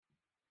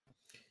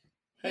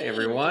Hey Hey,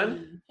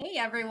 everyone. hey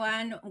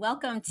everyone.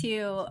 Welcome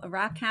to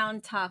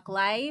Rockhound Talk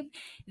Live,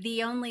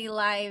 the only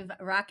live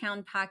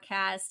Rockhound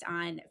podcast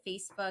on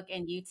Facebook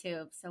and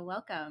YouTube. So,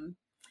 welcome.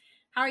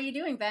 How are you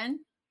doing,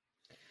 Ben?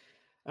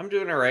 I'm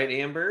doing all right,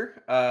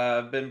 Amber.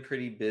 I've been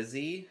pretty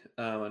busy.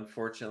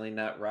 Unfortunately,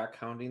 not rock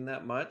hounding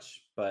that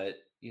much, but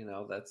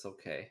that's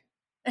okay.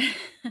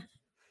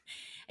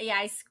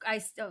 Yeah, I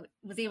still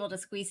was able to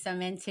squeeze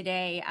some in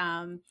today.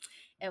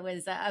 It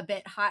was a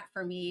bit hot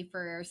for me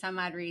for some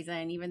odd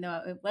reason, even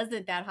though it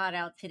wasn't that hot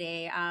out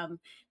today. I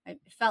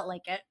felt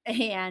like it.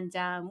 And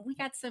we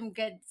got some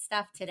good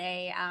stuff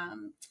today.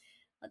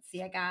 Let's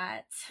see,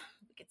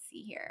 we could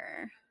see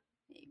here,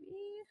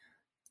 maybe.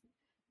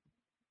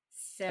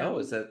 Oh,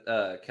 is So,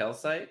 that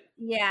calcite?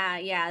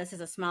 yeah, this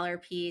is a smaller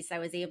piece. I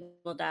was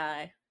able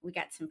to, we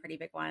got some pretty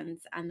big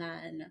ones. And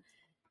then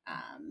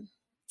um,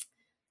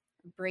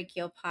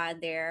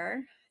 brachiopod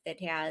there that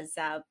has,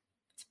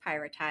 it's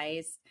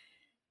pyritized.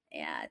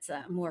 Yeah, it's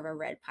more of a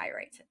red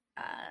pyrite.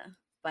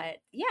 But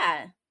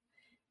yeah,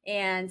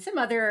 and some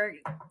other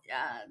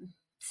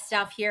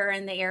stuff here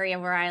in the area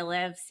where I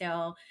live.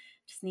 So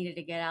just needed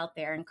to get out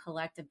there and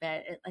collect a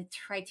bit. I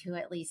try to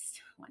at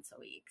least once a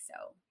week.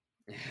 So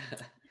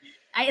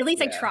at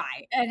least I Yeah.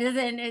 try. It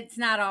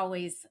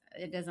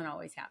doesn't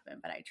always happen,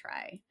 but I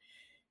try.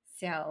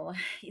 So,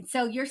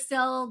 so you're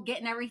still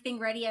getting everything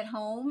ready at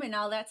home and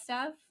all that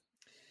stuff?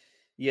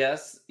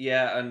 Yes.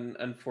 Yeah.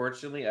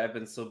 Unfortunately, I've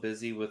been so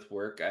busy with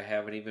work, I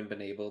haven't even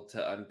been able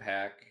to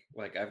unpack.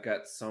 Like, I've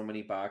got so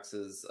many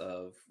boxes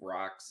of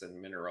rocks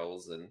and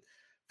minerals and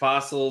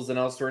fossils and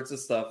all sorts of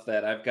stuff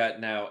that I've got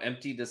now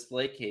empty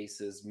display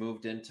cases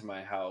moved into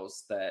my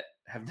house that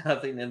have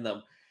nothing in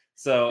them.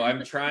 So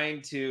I'm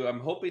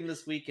hoping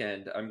this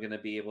weekend I'm going to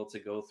be able to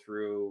go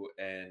through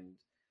and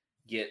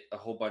get a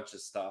whole bunch of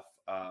stuff.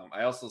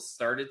 I also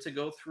started to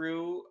go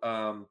through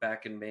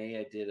back in May.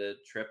 I did a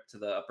trip to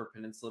the Upper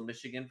Peninsula,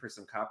 Michigan, for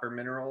some copper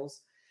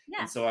minerals,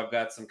 and Yeah. so I've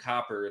got some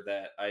copper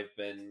that I've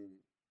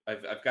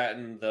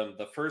gotten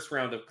the first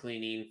round of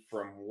cleaning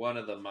from one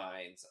of the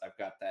mines. I've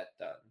got that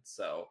done,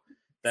 so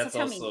So that's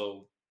tell me,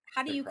 also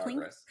how do in you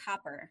clean progress.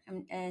 copper?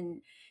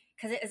 And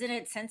because isn't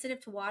it sensitive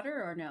to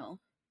water or no?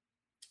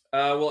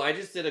 Well, I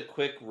just did a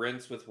quick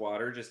rinse with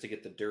water just to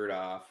get the dirt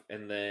off,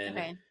 and then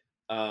Okay.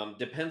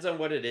 depends on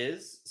what it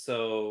is.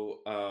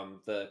 So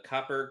the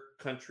Copper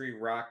Country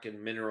Rock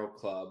and Mineral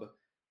Club,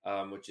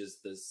 which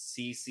is the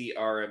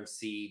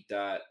ccrmc.org,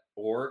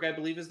 I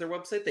believe is their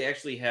website. They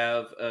actually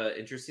have an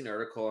interesting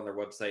article on their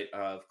website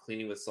of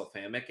cleaning with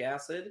sulfamic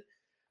acid.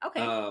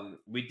 Okay.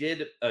 We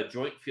did a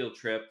joint field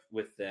trip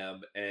with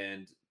them,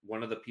 and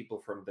one of the people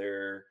from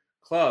their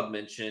club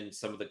mentioned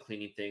some of the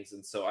cleaning things.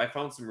 And so I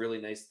found some really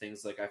nice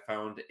things. Like, I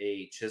found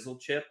a chisel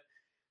chip.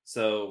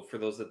 So, for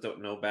those that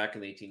don't know, back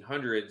in the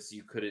 1800s,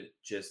 you couldn't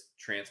just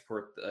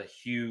transport a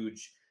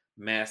huge,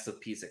 massive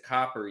piece of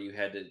copper. You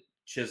had to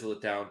chisel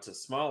it down to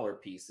smaller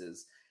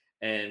pieces.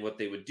 And what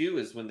they would do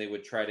is, when they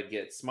would try to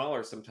get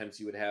smaller, sometimes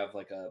you would have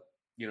like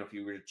if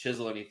you were to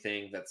chisel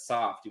anything that's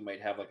soft, you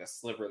might have like a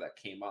sliver that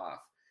came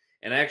off.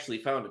 And I actually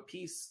found a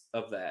piece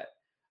of that.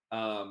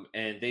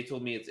 And they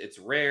told me it's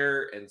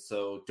rare, and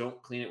so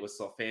don't clean it with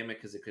sulfamic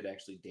because it could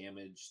actually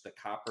damage the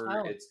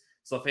copper. Oh, It's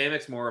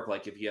sulfamic's more of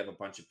like, if you have a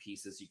bunch of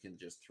pieces, you can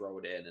just throw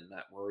it in and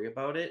not worry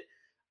about it.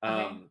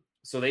 okay.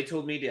 So they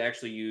told me to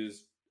actually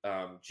use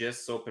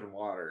just soap and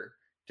water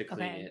to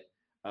clean Okay. it.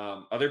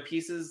 Other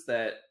pieces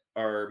that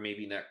are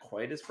maybe not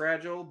quite as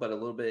fragile, but a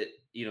little bit,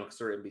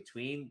 sort of in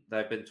between,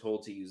 I've been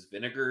told to use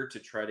vinegar to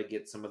try to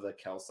get some of the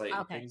calcite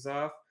and Okay. things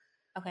off.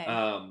 Okay.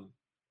 Um,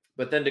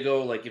 but then to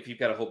go, like, if you've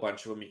got a whole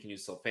bunch of them, you can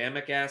use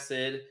sulfamic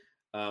acid.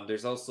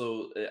 There's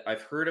also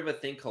I've heard of a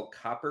thing called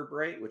copper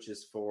bright, which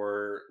is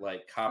for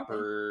like Okay.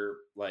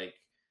 copper, like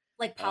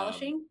Like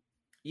um, polishing?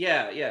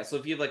 yeah. So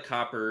if you have like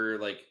copper,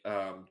 like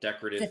Is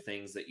decorative it,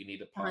 things that you need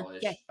to yeah.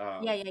 polish,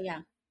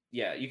 Yeah.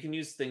 yeah, you can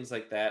use things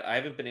like that. I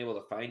haven't been able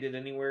to find it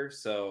anywhere,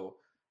 so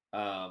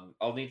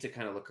I'll need to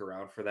kind of look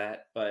around for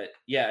that. But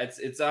yeah,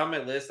 it's on my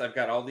list. I've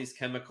got all these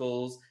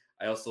chemicals.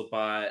 I also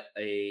bought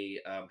a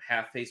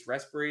half face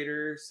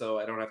respirator, so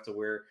I don't have to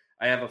wear.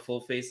 I have a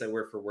full face I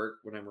wear for work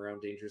when I'm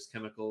around dangerous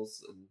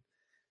chemicals and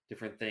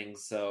different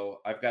things.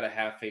 So I've got a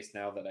half face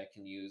now that I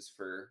can use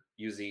for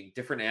using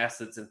different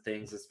acids and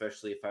things,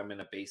 especially if I'm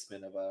in a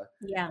basement of a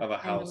Yeah.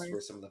 house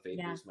where Indoors. some of the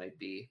Yeah. vapors might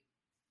be.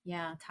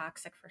 Yeah.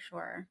 Toxic for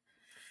sure.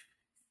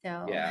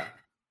 So, Yeah.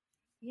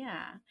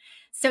 yeah.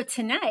 So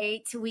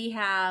tonight we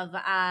have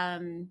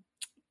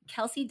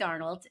Kelsey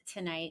Darnold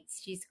tonight.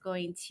 She's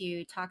going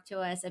to talk to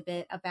us a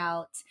bit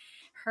about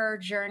her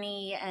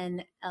journey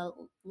and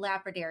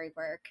lapidary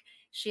work.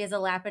 She is a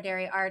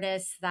lapidary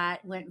artist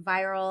that went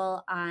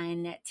viral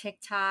on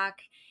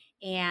TikTok.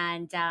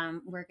 And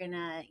we're going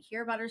to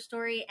hear about her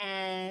story.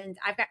 And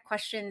I've got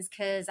questions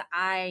because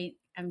I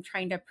am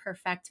trying to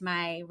perfect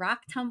my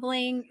rock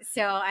tumbling.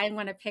 So I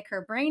want to pick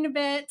her brain a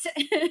bit.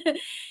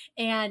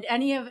 And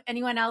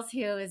anyone else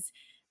who is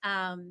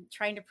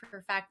trying to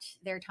perfect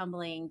their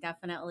tumbling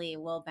definitely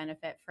will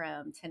benefit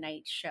from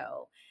tonight's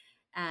show.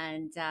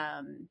 And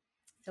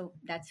So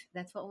that's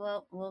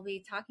what we'll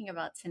be talking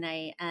about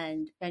tonight.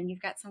 And Ben,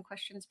 you've got some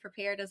questions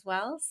prepared as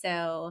well.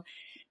 So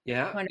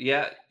Yeah, wanna-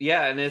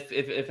 yeah. And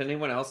if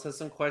anyone else has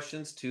some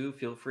questions too,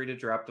 feel free to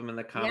drop them in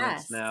the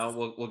comments yes. now.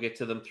 We'll get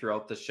to them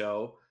throughout the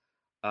show.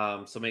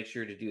 So make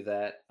sure to do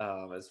that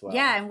as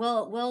Yeah,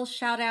 well. and we'll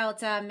shout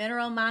out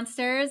Mineral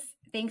Monsters.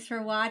 Thanks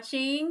for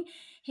watching.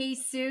 Hey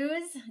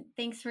Suze,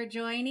 thanks for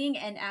joining,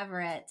 and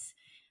Everett.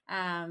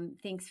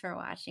 Thanks for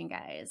watching,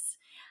 guys.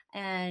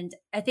 And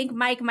I think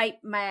Mike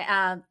might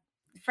my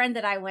friend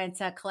that I went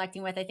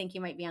collecting with. I think he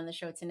might be on the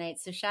show tonight.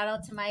 So shout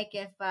out to Mike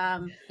if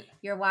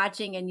you're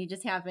watching and you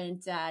just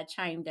haven't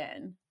chimed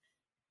in.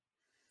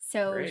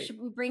 So Great. should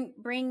we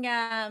bring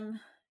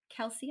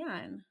Kelsey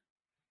on?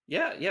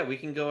 Yeah, we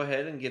can go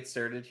ahead and get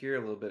started here a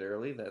little bit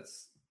early.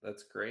 That's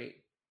great.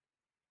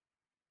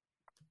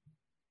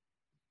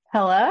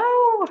 Hello.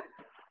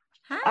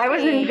 Hi. I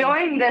was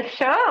enjoying the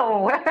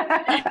show.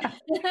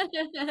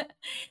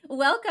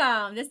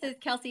 Welcome. This is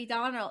Kelsey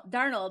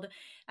Darnold.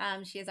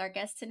 She is our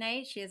guest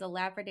tonight. She is a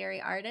Lapidary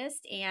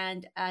artist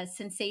and a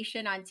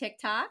sensation on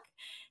TikTok.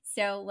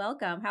 So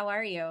welcome. How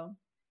are you?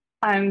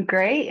 I'm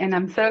great, and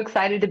I'm so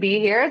excited to be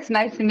here. It's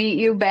nice to meet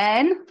you,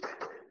 Ben.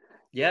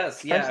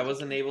 Yes, yeah, I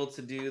wasn't able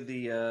to do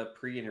the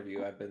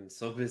pre-interview. I've been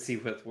so busy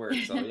with work.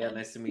 So yeah,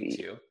 nice to meet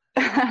you.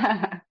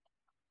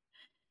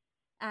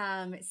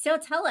 So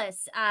tell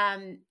us,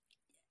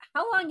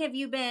 how long have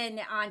you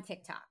been on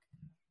TikTok?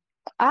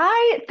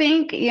 I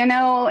think,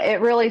 it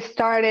really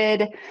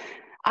started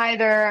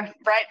either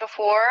right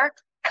before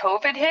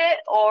COVID hit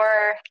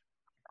or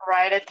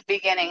right at the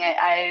beginning.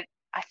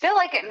 I feel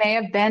like it may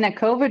have been a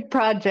COVID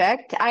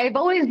project. I've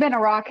always been a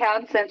rock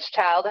hound since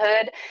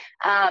childhood,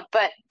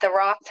 but the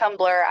rock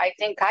tumbler, I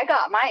think I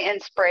got my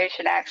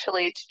inspiration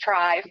actually to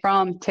try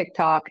from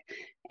TikTok.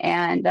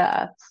 And,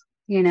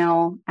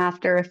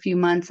 after a few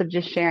months of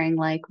just sharing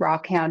like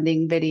rock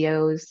hounding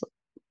videos,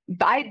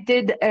 I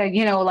did,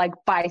 like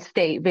by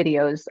state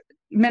videos,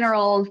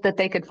 minerals that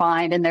they could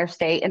find in their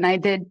state. And I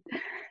did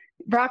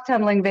rock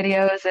tumbling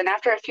videos, and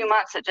after a few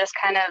months it just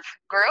kind of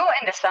grew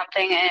into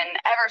something, and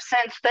ever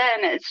since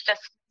then it's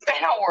just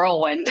been a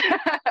whirlwind.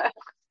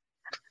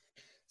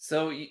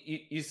 So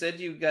you said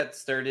you got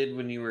started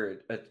when you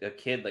were a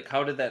kid. Like,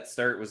 how did that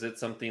start? Was it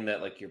something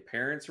that like your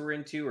parents were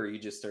into, or you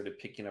just started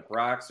picking up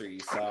rocks, or you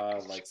saw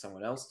like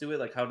someone else do it?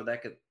 Like, how did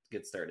that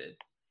get started?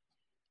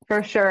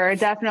 For sure.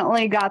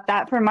 Definitely got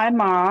that from my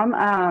mom.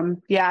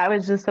 I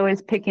was just always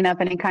picking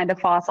up any kind of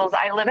fossils.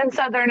 I live in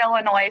Southern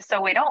Illinois,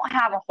 so we don't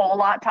have a whole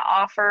lot to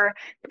offer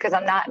because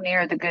I'm not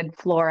near the good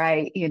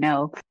fluorite,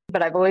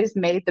 but I've always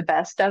made the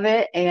best of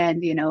it.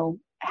 And,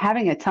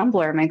 having a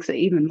tumbler makes it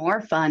even more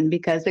fun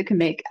because it can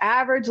make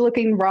average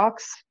looking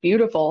rocks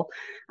beautiful.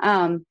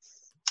 I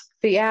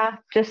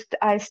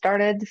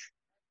started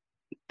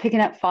picking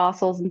up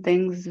fossils and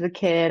things as a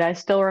kid. I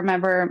still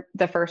remember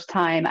the first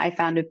time I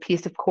found a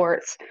piece of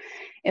quartz.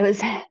 It was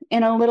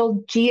in a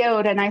little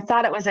geode, and I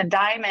thought it was a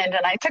diamond,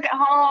 and I took it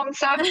home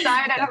so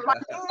excited. I'm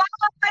like, Mom,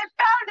 I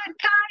found a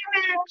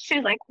diamond.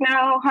 She's like,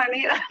 no,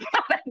 honey, that's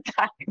not a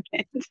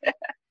diamond.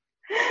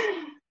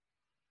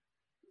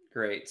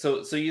 Great.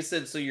 So you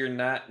said you're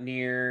not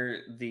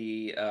near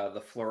the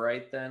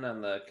fluorite then on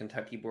the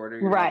Kentucky border.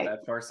 You're Right. not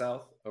that far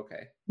south.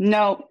 Okay.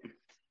 Nope.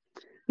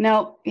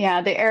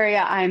 Yeah, the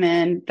area I'm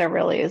in, there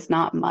really is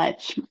not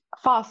much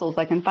fossils.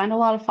 I can find a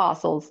lot of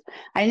fossils.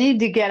 I need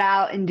to get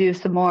out and do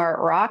some more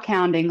rock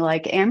hounding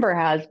like Amber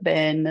has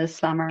been this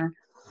summer.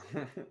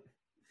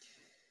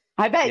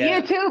 I bet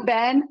you too,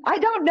 Ben. I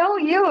don't know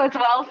you as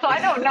well, so I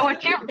don't know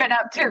what you've been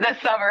up to this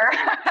summer.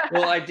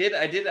 Well, I did.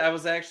 I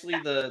was actually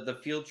the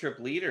field trip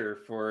leader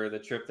for the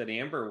trip that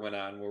Amber went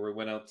on, where we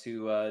went out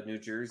to New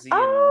Jersey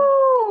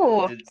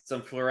and did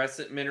some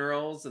fluorescent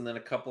minerals, and then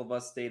a couple of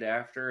us stayed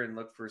after and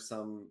looked for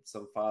some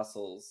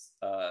fossils.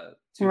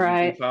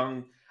 Right.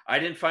 I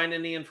didn't find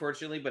any,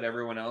 unfortunately, but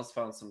everyone else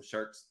found some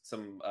sharks,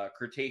 some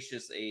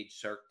Cretaceous age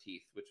shark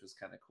teeth, which was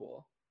kind of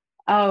cool.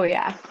 Oh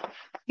yeah.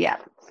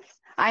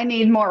 I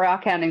need more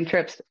rock hounding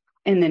trips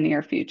in the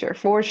near future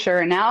for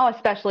sure. Now,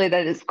 especially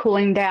that it's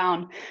cooling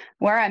down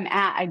where I'm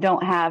at, I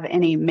don't have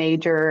any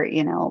major,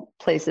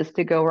 places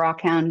to go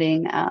rock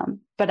hounding.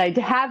 But I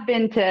have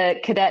been to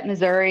Cadet,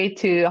 Missouri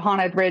to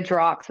Haunted Ridge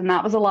Rocks, and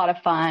that was a lot of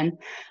fun.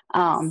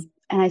 And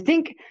I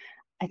think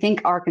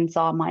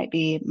Arkansas might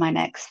be my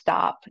next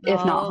stop,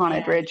 if not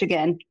Haunted Ridge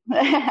again.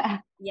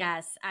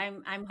 Yes,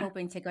 I'm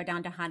hoping to go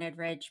down to Haunted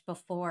Ridge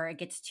before it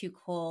gets too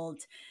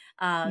cold.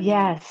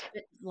 Yes.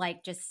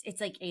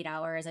 It's like 8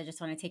 hours. I just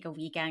want to take a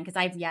weekend because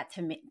I've yet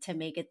to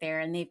make it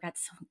there, and they've got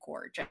some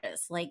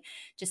gorgeous,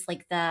 just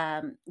like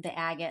the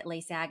agate,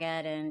 lace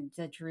agate, and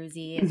the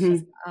druzy. It's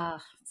just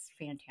it's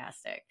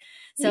fantastic.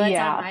 So it's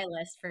on my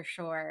list for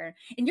sure.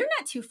 And you're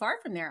not too far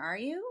from there, are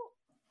you?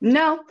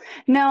 No,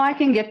 I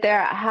can get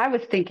there. I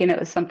was thinking it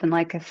was something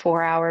like a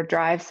 4-hour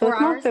drive, so it's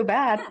not so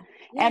bad.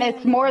 Yeah. And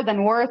it's more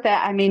than worth it.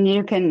 I mean,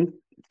 you can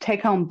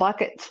take home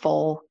buckets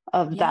full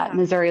of that Yeah.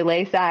 Missouri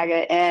lace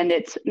agate. And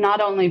it's not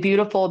only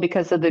beautiful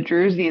because of the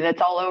druzy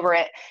that's all over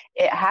it,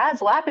 it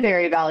has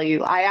lapidary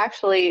value. I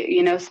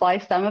actually,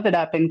 sliced some of it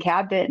up and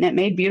cabbed it, and it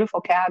made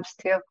beautiful cabs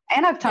too.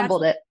 And I've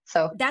tumbled it.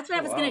 So That's what I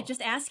Oh, was going wow. to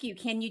just ask you.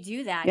 Can you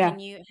do that? yeah. Can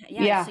you?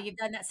 Yeah. So you've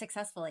done that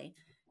successfully.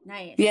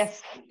 Nice.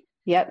 Yes.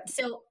 Yep.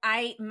 So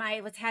I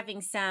was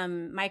having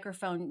some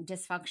microphone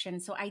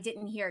dysfunction, so I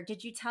didn't hear.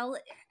 Did you tell,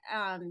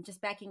 just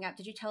backing up,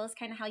 did you tell us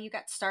kind of how you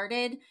got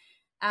started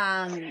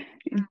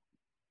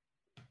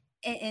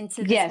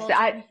into this Yes. whole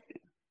journey?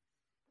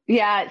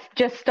 Yeah, it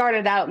just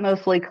started out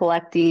mostly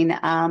collecting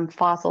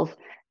fossils.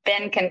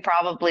 Ben can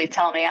probably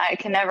tell me. I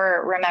can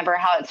never remember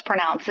how it's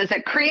pronounced. Is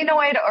it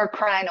crinoid or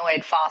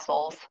crinoid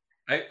fossils?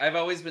 I've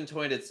always been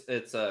told it's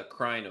a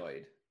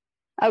crinoid.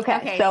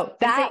 Okay, so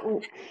that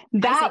was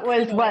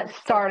crinoid, what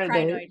started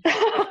crinoid.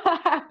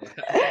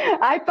 it.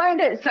 I find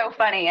it so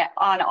funny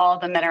on all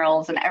the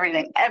minerals and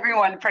everything.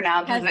 Everyone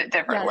pronounces it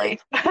differently.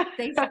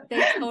 They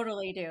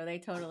totally do. They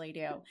totally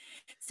do.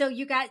 So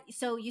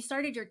you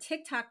started your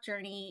TikTok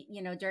journey,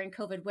 during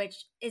COVID,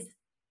 which is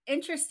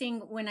interesting.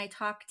 When I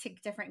talk to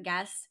different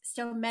guests,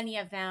 so many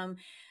of them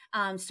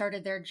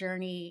started their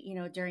journey,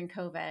 during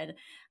COVID.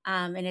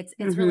 And it's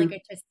really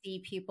good to see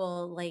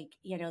people they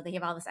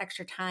have all this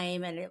extra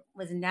time, and it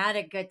was not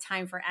a good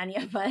time for any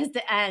of us,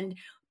 and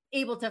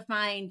able to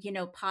find,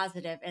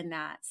 positive in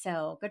that.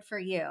 So good for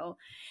you.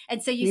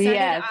 And so you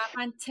started off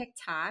on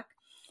TikTok,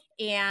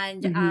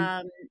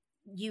 and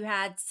you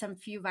had some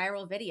few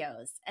viral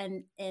videos,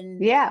 and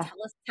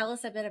tell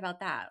us a bit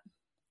about that.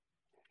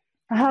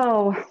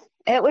 Oh,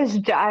 it was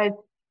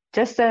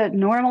just a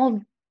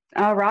normal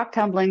rock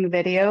tumbling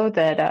video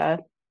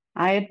that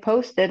I had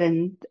posted,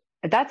 and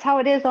that's how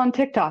it is on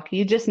TikTok.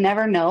 You just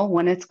never know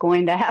when it's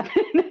going to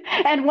happen.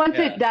 And once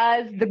it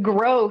does, the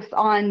growth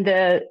on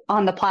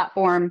the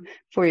platform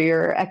for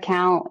your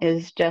account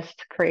is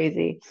just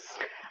crazy.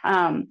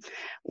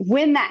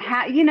 When that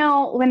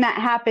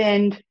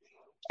happened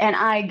and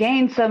I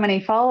gained so many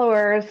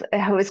followers,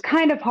 it was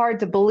kind of hard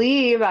to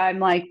believe. I'm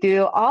like,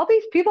 do all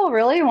these people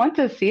really want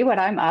to see what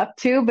I'm up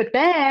to? But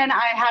then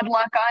I had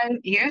luck on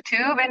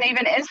YouTube and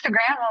even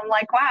Instagram. I'm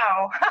like,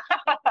 wow.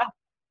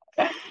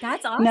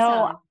 That's awesome.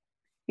 No,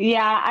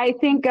 yeah, I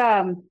think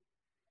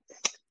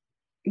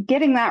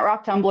getting that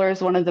rock tumbler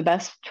is one of the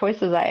best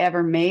choices I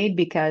ever made,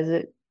 because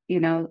it,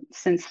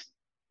 since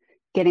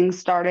getting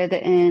started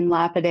in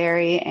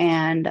lapidary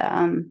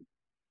and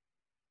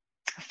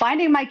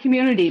finding my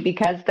community,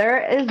 because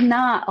there is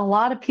not a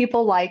lot of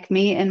people like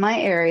me in my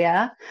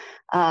area.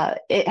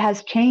 It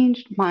has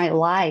changed my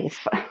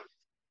life.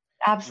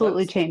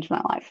 Absolutely changed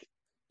my life.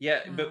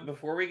 Yeah, but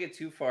before we get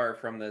too far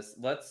from this,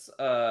 let's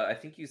I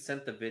think you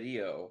sent the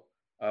video,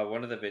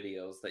 one of the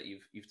videos that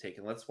you've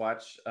taken. Let's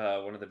watch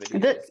one of the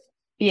videos.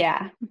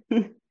 Yeah.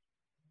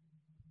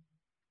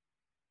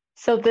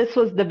 So this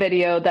was the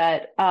video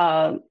that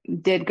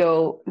did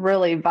go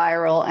really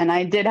viral, and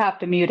I did have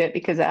to mute it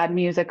because it had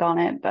music on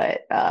it,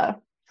 but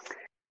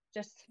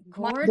just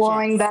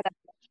mind-blowing that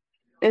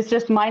it's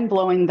just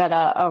mind-blowing that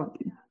a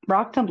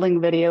rock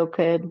tumbling video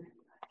could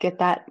get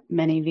that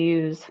many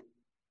views.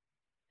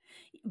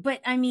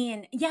 But I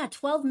mean,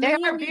 12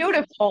 million. They are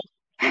beautiful.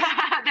 They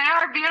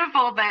are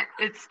beautiful, but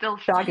it's still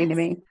shocking to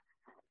me.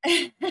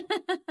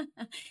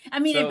 I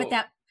mean, but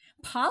that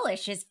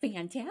polish is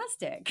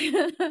fantastic.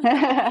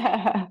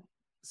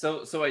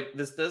 So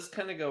this does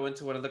kind of go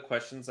into one of the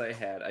questions I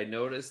had. I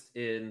noticed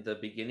in the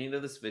beginning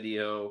of this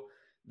video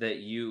that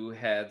you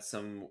had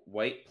some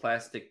white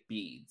plastic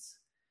beads.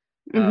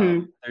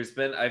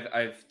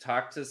 I've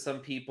talked to some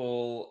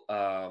people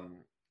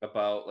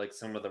about like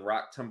some of the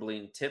rock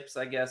tumbling tips,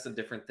 I guess, and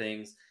different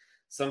things.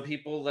 Some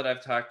people that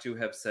I've talked to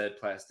have said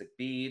plastic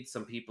beads.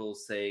 Some people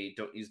say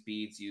don't use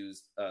beads,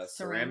 use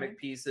ceramic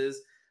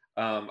pieces.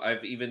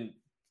 I've even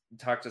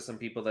talked to some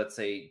people that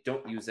say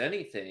don't use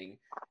anything,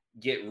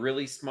 get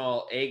really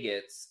small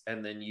agates,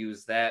 and then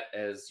use that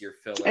as your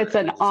filler. It's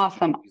an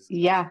awesome,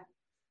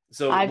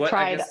 So I've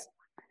tried.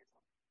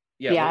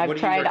 I've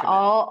tried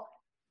all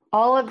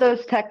of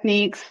those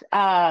techniques.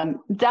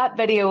 That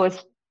video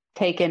was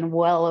taken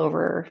well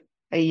over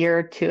a year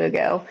or two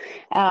ago.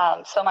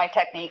 So my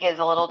technique is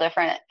a little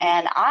different.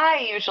 And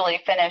I usually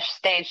finish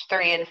stage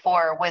 3 and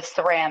 4 with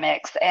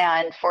ceramics.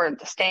 And for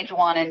stage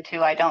 1 and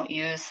 2, I don't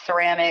use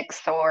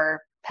ceramics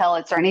or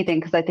pellets or anything,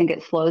 because I think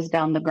it slows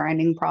down the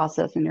grinding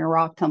process in your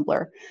rock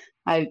tumbler.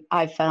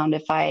 I've found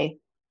if I,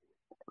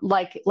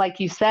 like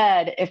you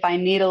said, if I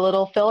need a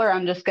little filler,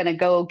 I'm just going to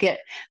go get,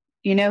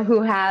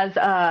 who has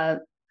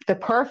the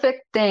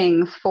perfect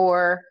things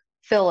for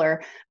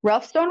filler.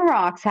 Rough Stone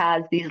Rocks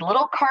has these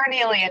little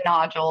carnelian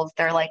nodules.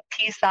 They're like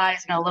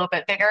pea-sized and a little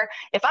bit bigger.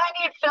 If I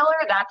need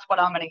filler, that's what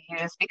I'm going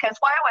to use, because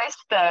why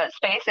waste the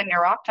space in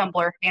your rock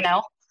tumbler,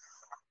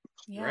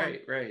 Yeah.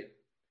 Right.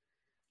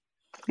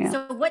 Yeah.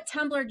 So what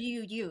tumbler do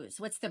you use?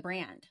 What's the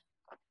brand?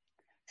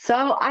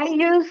 So I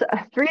use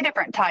 3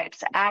 different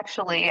types.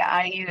 Actually,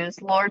 I use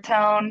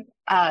Lortone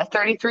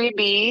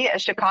 33B, a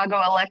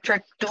Chicago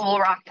Electric dual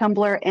rock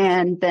tumbler,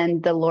 and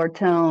then the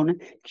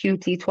Lortone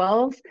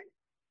QT12.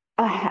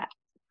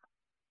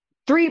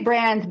 3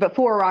 brands, but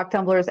 4 rock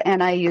tumblers,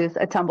 and I use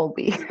a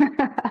Tumblebee.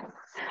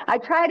 I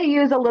try to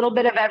use a little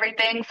bit of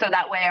everything, so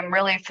that way I'm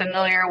really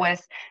familiar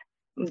with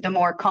the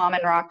more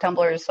common rock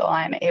tumblers, so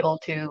I'm able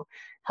to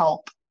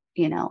help,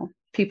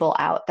 people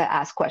out that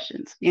ask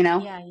questions,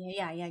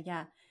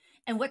 Yeah.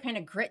 And what kind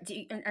of grit do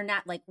you, or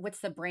not, like, what's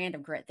the brand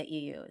of grit that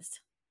you used?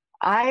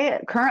 I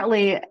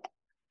currently,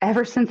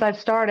 ever since I've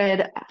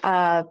started,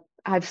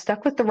 I've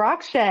stuck with the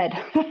Rock Shed.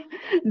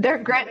 Their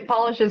grit and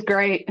polish is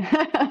great.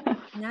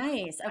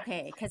 Nice.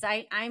 Okay. Because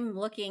I'm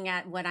looking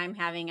at what I'm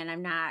having and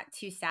I'm not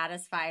too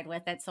satisfied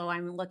with it. So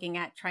I'm looking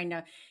at trying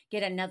to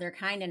get another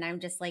kind. And I'm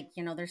just like,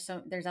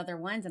 there's other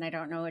ones and I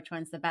don't know which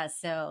one's the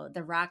best. So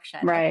the Rock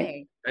Shed.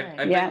 Right. Okay.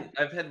 All right.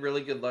 I've had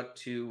really good luck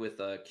too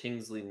with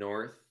Kingsley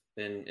North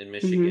in Mm-hmm.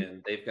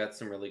 Michigan. They've got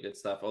some really good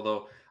stuff.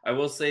 Although I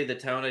will say the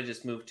town I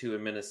just moved to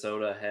in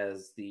Minnesota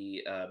has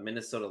the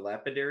Minnesota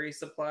Lapidary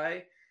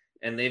supply,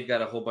 and they've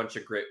got a whole bunch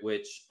of grit,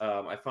 which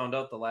I found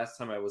out the last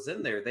time I was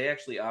in there. They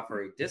actually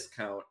offer a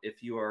discount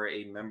if you are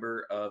a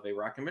member of a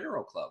Rock and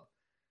Mineral Club.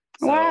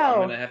 So I'm Wow.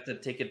 going to have to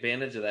take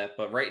advantage of that.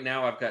 But right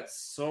now I've got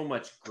so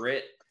much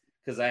grit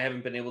because I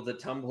haven't been able to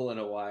tumble in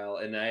a while.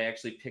 And I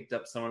actually picked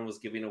up, someone was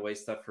giving away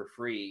stuff for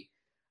free,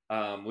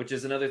 which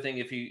is another thing.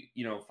 If you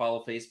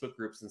follow Facebook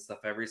groups and stuff,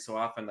 every so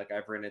often, like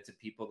I've run into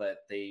people that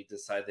they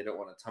decide they don't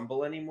want to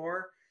tumble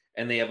anymore.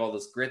 And they have all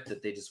this grit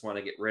that they just want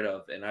to get rid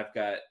of. And I've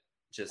got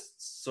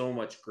just so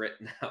much grit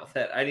now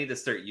that I need to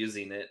start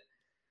using it.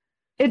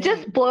 It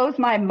just blows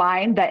my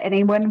mind that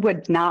anyone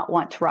would not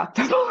want to rock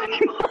tumble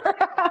anymore.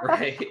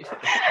 Right.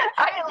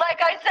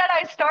 Like I said,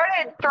 I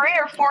started 3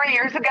 or 4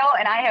 years ago,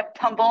 and I have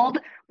tumbled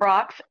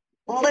rocks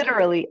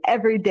literally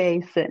every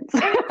day since.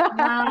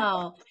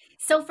 Wow.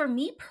 So for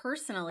me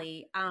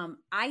personally,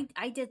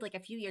 I did, like, a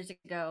few years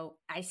ago,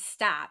 I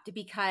stopped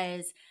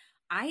because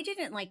I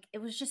didn't like, it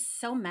was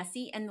just so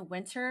messy in the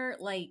winter,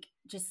 like,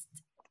 just,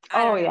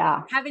 I Oh don't know,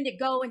 yeah. having to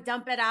go and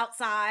dump it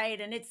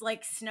outside and it's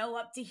like snow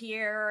up to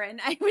here.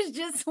 And I was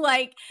just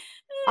like,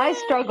 I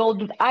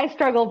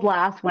struggled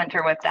last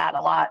winter with that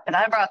a lot, but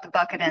I brought the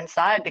bucket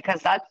inside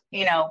because that's,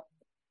 yeah.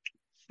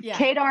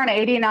 K-darn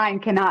 89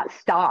 cannot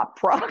stop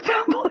rock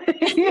tumbling.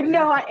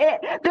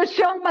 The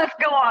show must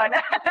go on.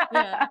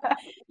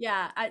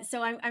 Yeah.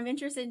 So I'm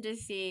interested to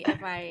see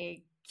if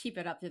I keep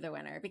it up through the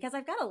winter because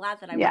I've got a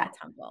lot that I Yeah. want to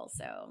tumble.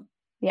 So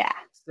Yeah.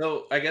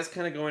 So I guess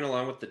kind of going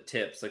along with the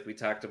tips, like we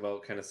talked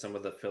about kind of some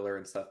of the filler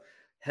and stuff.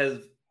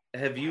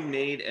 Have you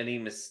made any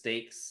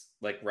mistakes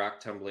like rock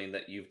tumbling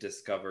that you've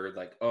discovered,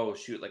 like, oh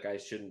shoot, like I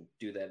shouldn't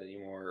do that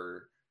anymore,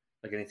 or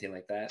like anything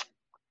like that?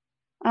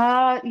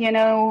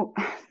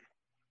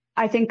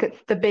 I think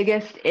the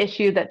biggest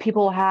issue that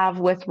people have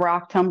with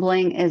rock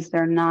tumbling is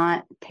they're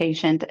not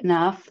patient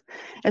enough,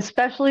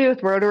 especially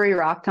with rotary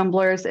rock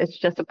tumblers. It's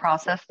just a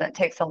process that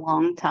takes a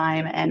long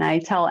time. And I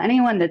tell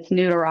anyone that's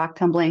new to rock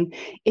tumbling,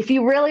 if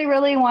you really,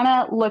 really want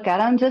to look at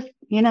them, just,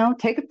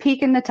 take a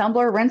peek in the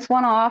tumbler, rinse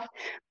one off.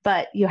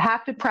 But you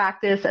have to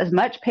practice as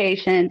much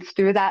patience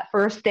through that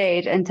first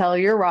stage until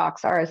your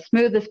rocks are as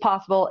smooth as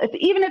possible.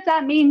 Even if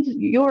that means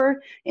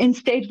you're in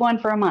stage 1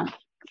 for a month.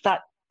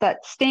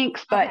 That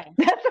stinks, but okay.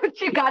 That's what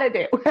you got to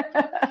do.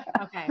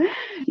 Okay.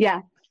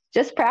 Yeah.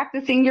 Just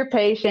practicing your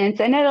patience,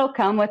 and it'll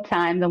come with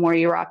time the more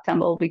you rock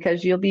tumble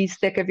because you'll be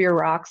sick of your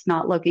rocks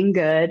not looking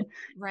good.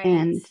 Right.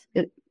 And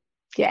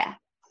yeah.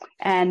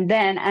 And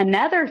then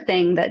another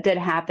thing that did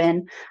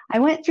happen, I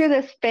went through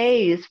this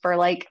phase for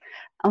like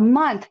a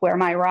month where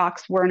my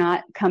rocks were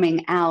not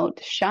coming out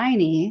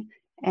shiny.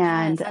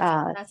 And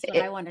Yes, that's what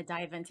I want to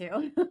dive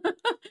into.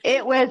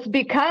 it was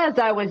because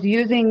I was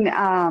using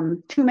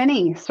too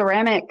many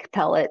ceramic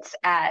pellets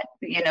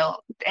in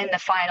the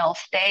final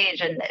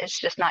stage, and it's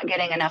just not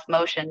getting enough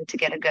motion to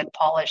get a good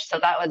polish. So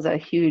that was a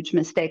huge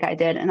mistake I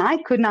did. And I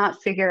could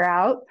not figure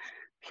out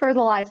for the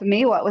life of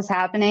me what was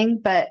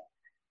happening. But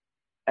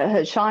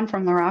Sean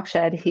from the Rock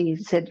Shed, he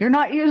said, "You're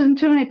not using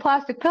too many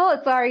plastic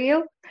pellets, are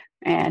you?"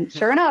 And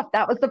sure enough,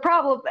 that was the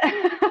problem.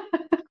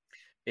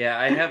 Yeah,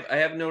 I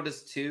have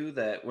noticed too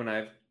that when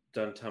I've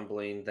done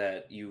tumbling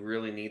that you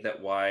really need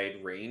that wide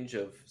range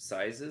of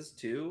sizes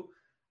too.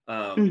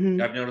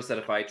 Mm-hmm. I've noticed that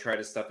if I try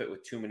to stuff it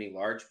with too many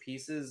large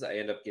pieces, I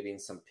end up getting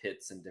some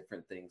pits and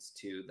different things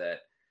too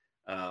that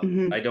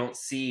Mm-hmm. I don't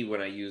see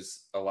when I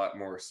use a lot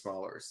more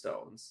smaller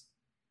stones.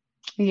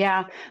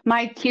 Yeah,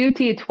 my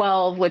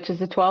QT12, which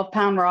is a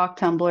 12-pound rock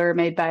tumbler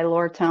made by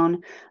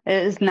Lortone,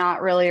 is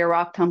not really a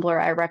rock tumbler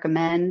I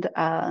recommend.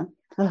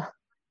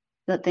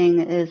 That thing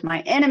is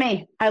my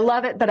enemy. I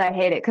love it, but I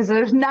hate it because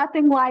there's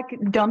nothing like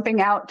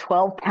dumping out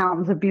 12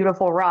 pounds of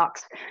beautiful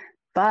rocks.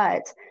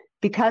 But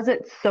because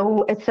it's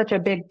such a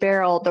big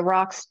barrel, the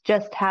rocks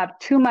just have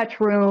too much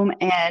room,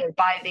 and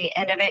by the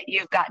end of it,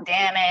 you've got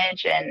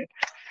damage, and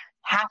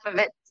half of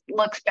it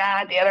looks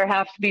bad, the other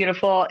half's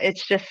beautiful.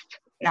 It's just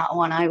not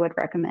one I would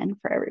recommend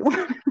for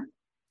everyone.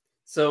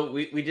 So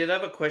we did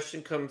have a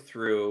question come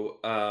through.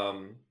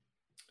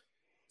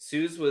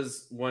 Suze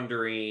was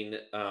wondering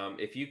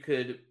if you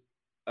could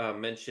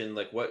mention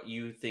like what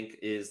you think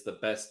is the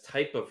best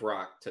type of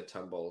rock to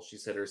tumble. She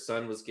said her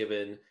son was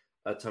given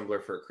a tumbler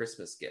for a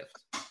Christmas gift?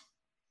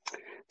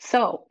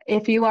 So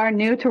if you are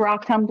new to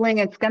rock tumbling,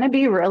 it's going to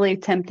be really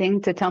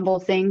tempting to tumble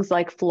things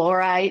like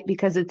fluorite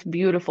because it's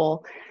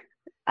beautiful.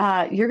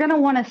 You're going to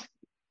want to,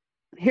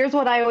 here's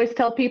what I always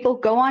tell people,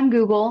 go on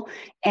Google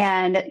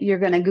and you're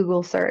going to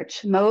Google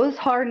search Mohs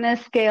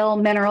hardness scale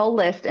mineral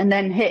list and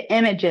then hit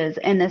images.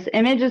 And this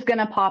image is going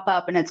to pop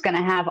up and it's going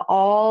to have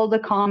all the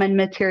common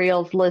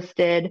materials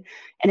listed.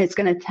 And it's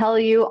going to tell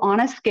you on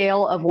a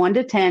scale of 1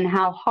 to 10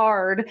 how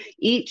hard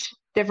each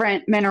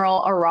different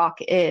mineral or rock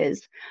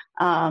is.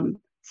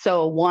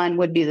 So 1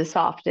 would be the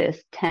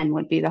softest, 10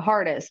 would be the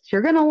hardest.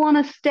 You're going to want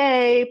to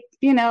stay,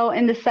 in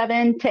the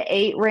 7 to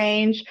 8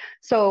 range.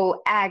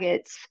 So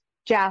agates,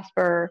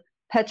 jasper,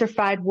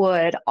 petrified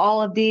wood,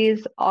 all of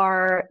these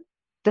are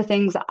the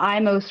things I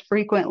most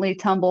frequently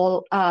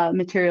tumble,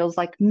 materials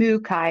like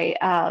mookaite,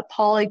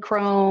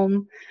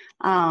 polychrome,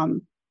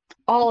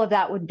 all of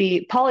that would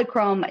be,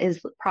 polychrome is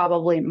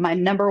probably my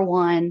number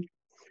 1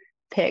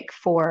 pick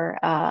for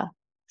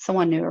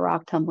someone new to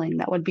rock tumbling.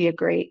 That would be a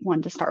great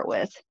one to start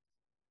with.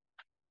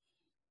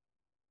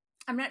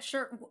 I'm not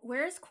sure.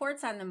 Where's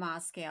quartz on the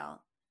Mohs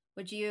scale?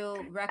 Would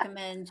you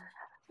recommend?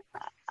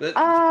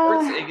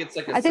 It gets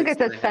like I think it's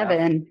a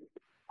 7.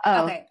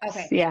 Oh,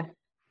 okay. Yeah.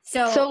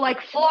 So like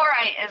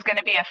fluorite is going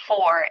to be a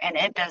 4, and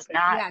it does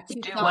not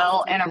do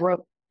well in a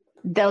rope.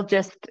 They'll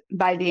just,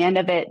 by the end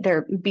of it,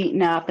 they're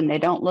beaten up and they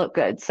don't look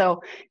good.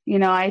 So,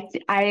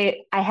 I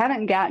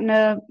haven't gotten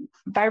a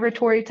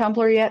vibratory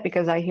tumbler yet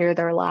because I hear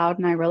they're loud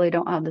and I really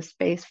don't have the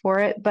space for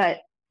it. But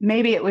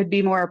maybe it would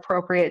be more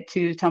appropriate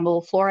to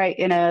tumble fluorite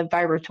in a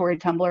vibratory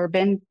tumbler.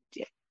 Ben,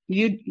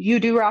 you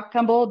do rock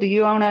tumble? Do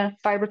you own a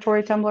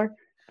vibratory tumbler?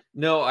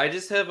 No, I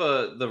just have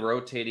the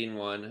rotating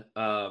one.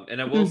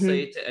 And I will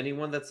say to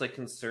anyone that's like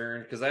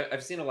concerned, because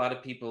I've seen a lot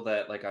of people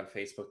that like on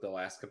Facebook, they'll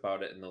ask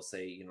about it and they'll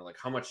say, like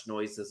how much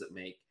noise does it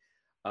make?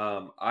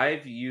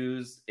 I've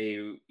used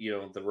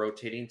the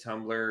rotating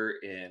tumbler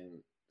in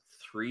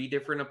 3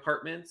 different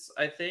apartments,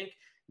 I think.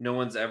 No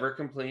one's ever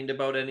complained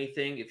about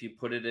anything. If you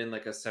put it in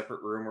like a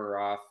separate room or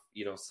off,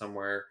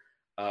 somewhere,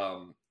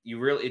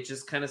 it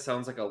just kind of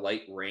sounds like a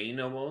light rain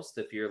almost.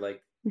 If you're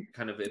like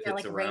kind of, if it's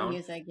like around rain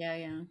music,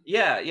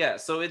 yeah.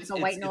 So it's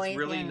white noise, it's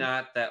really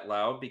not that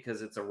loud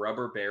because it's a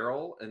rubber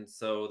barrel, and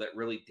so that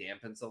really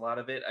dampens a lot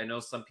of it. I know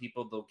some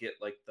people, they'll get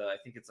like I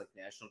think it's like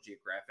National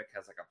Geographic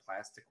has like a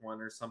plastic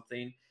one or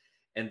something,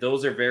 and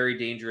those are very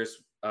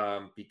dangerous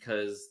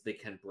because they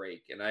can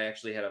break. And I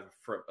actually had a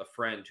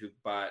friend who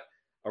bought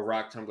a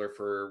rock tumbler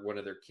for one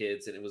of their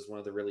kids, and it was one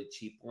of the really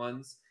cheap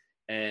ones,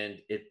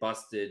 and it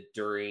busted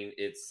during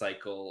its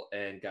cycle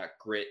and got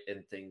grit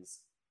and things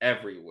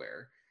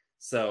everywhere.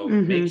 So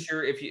make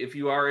sure if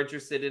you are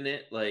interested in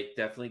it, like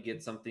definitely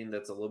get something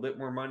that's a little bit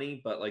more money.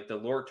 But like the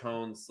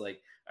Lortones, like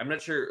I'm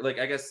not sure, like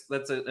I guess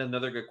that's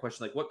another good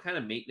question. Like what kind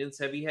of maintenance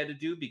have you had to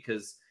do?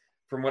 Because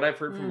from what I've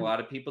heard from a lot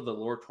of people, the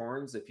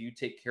Lortones, if you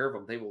take care of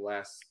them, they will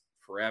last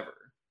forever.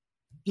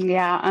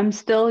 Yeah, I'm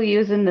still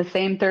using the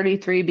same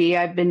 33B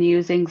I've been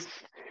using.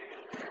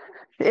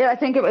 I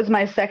think it was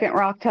my second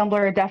rock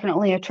tumbler,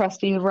 definitely a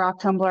trusty rock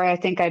tumbler. I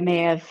think I may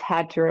have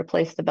had to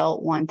replace the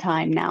belt 1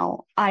 time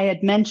now. I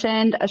had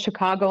mentioned a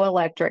Chicago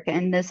Electric,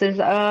 and this is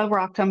a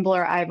rock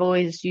tumbler I've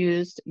always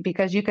used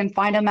because you can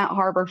find them at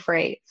Harbor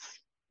Freight,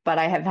 but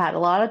I have had a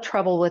lot of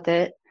trouble with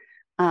it.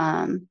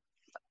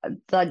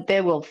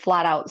 They will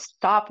flat out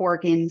stop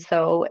working.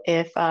 So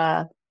if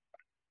that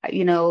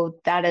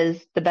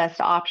is the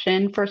best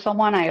option for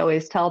someone, I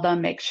always tell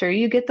them, make sure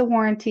you get the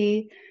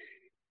warranty,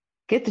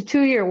 get the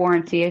 2-year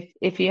warranty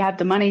if you have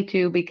the money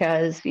to,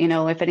 because,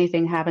 if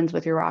anything happens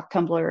with your rock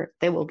tumbler,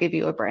 they will give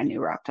you a brand new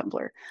rock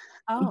tumbler.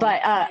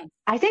 But nice.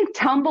 I think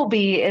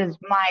Tumblebee is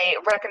my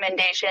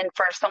recommendation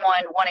for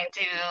someone wanting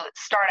to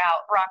start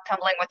out rock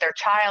tumbling with their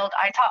child.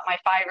 I taught my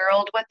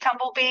 5-year-old with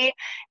Tumblebee,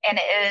 and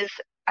it is,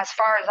 as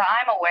far as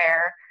I'm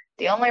aware,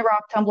 the only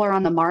rock tumbler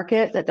on the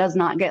market that does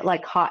not get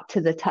like hot to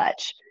the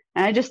touch.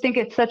 And I just think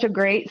it's such a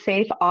great,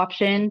 safe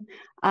option.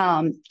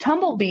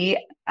 Tumblebee,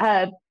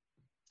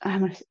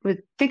 I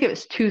think it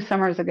was 2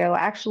 summers ago,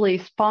 actually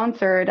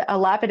sponsored a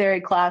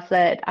lapidary class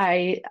that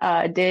I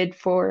did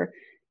for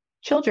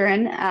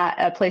children at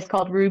a place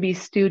called Ruby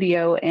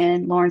Studio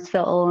in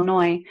Lawrenceville,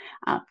 Illinois.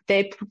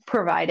 They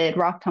provided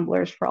rock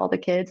tumblers for all the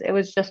kids. It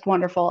was just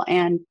wonderful.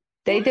 And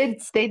they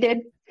did,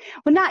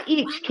 well, not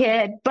each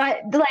kid,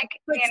 but like,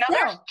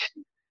 there's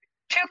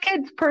 2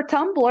 kids per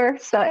tumbler.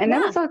 So, and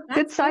it was a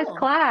good sized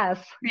class.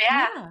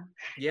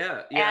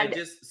 Yeah. And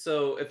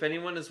so if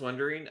anyone is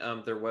wondering,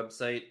 their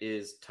website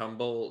is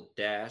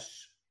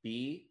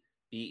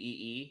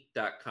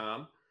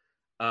tumble-bee.com.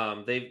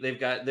 They've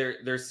got,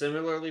 they're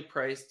similarly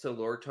priced to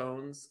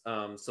Lortones.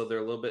 So they're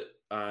a little bit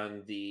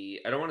on the,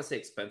 I don't want to say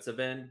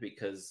expensive end,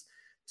 because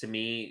to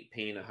me,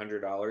 paying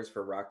 $100 for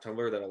a rock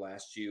tumbler that'll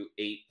last you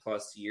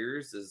 8+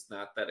 years is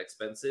not that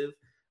expensive.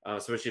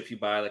 Especially if you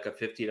buy like a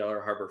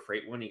 $50 Harbor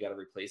Freight one, you got to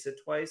replace it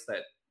twice.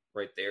 That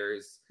right there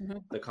is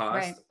the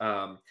cost.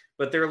 Right.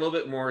 But they're a little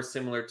bit more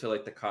similar to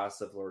like the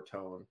cost of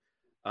Lortone.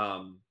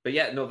 But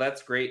yeah, no,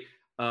 that's great.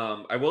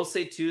 I will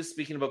say too,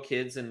 speaking about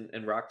kids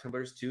and rock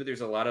tumblers too,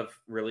 there's a lot of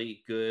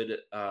really good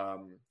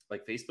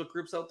like Facebook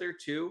groups out there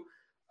too.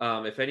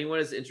 If anyone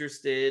is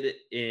interested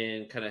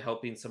in kind of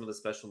helping some of the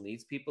special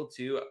needs people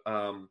too,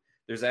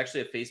 there's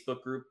actually a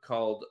Facebook group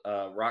called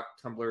Rock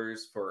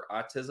Tumblers for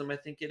Autism, I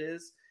think it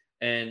is.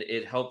 And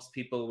it helps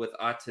people with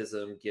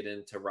autism get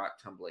into rock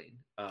tumbling.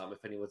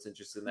 If anyone's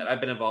interested in that, I've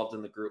been involved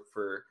in the group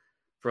for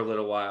a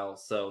little while.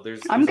 So I'm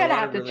there's going to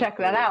have to check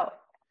that out.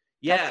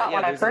 Yeah,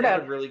 yeah, there's a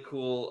lot of really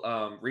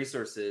cool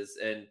resources.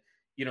 And,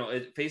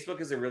 Facebook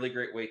is a really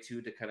great way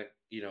too to kind of,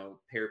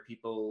 pair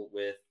people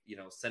with,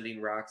 sending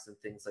rocks and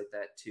things like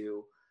that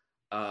too.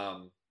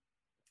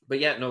 But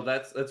yeah, no,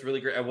 that's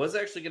really great. I was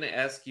actually going to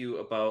ask you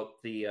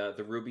about the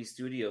Ruby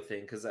Studio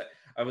thing, because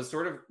I was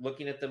sort of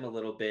looking at them a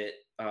little bit.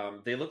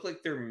 They look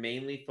like they're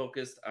mainly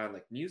focused on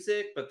like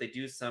music, but they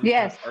do some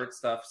kind of art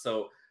stuff.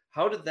 So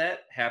how did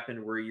that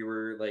happen where you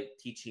were like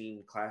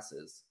teaching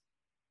classes?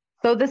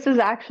 So this is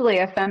actually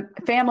a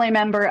family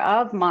member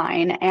of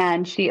mine,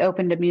 and she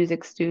opened a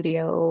music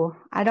studio.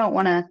 I don't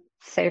want to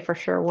say for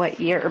sure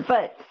what year,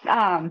 but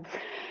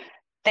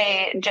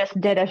they just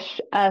did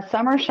a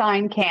summer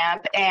shine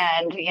camp,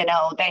 and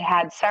they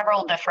had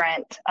several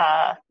different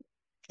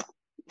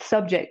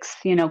subjects,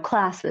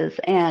 classes,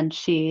 and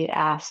she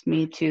asked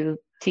me to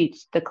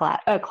teach a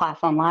class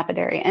on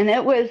lapidary, and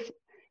I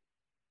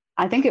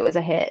think it was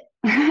a hit.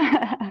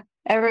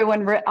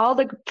 All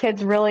the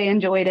kids really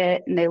enjoyed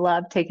it, and they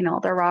loved taking all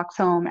their rocks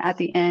home at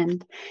the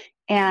end.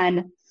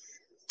 And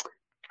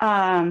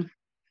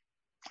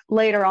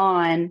later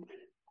on,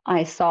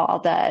 I saw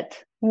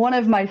that one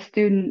of my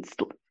students,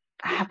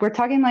 we're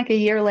talking like a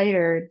year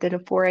later, did a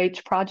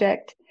 4-H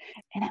project,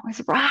 and it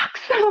was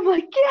rocks. I'm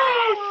like,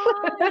 yes,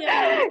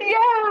 yeah.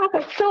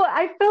 So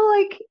I feel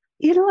like,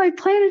 I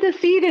planted a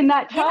seed in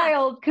that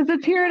child, because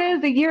here it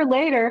is a year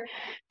later,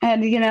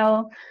 and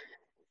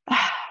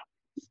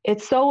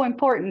it's so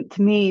important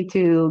to me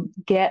to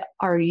get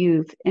our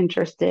youth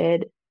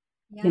interested.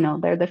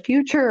 They're the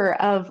future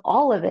of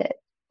all of it.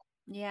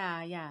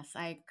 Yeah, yes,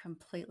 I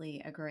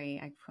completely agree.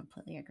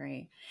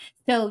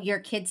 So your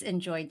kids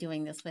enjoy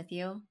doing this with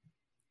you?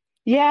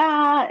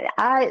 Yeah,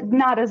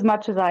 not as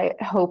much as I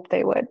hope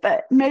they would,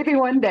 but maybe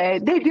one day.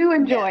 They do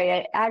enjoy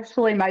it.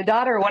 Actually, my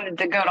daughter wanted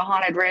to go to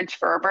Haunted Ridge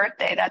for her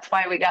birthday. That's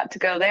why we got to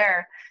go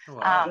there. Oh,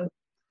 wow.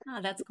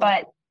 That's cool.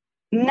 But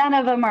none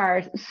of them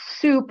are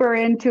super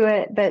into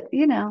it, but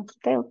they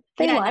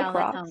like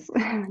rocks.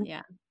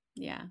 Yeah.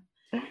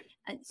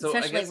 So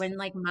especially when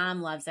like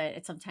mom loves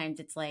it. Sometimes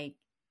it's like,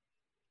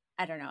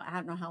 I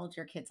don't know how old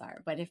your kids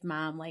are, but if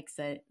mom likes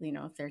it,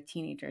 if they're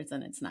teenagers,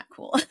 then it's not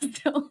cool.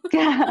 So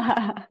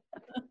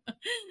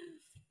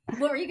what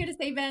were you going to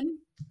say, Ben?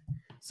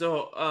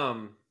 So,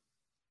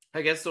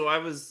 I guess, so I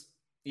was,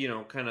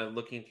 kind of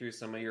looking through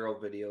some of your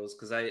old videos,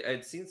 because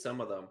I'd seen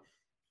some of them,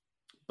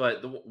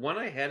 but the one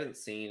I hadn't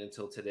seen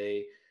until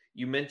today,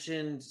 you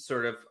mentioned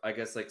sort of, I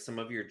guess, like some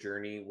of your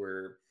journey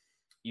where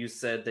you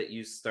said that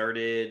you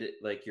started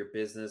like your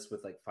business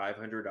with like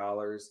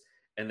 $500,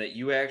 and that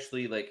you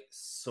actually like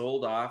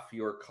sold off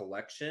your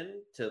collection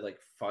to like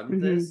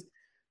fund this.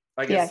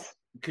 I guess,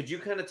 could you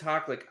kind of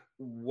talk like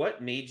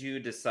what made you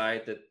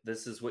decide that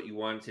this is what you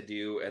wanted to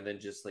do, and then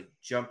just like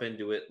jump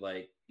into it,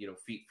 like,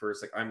 feet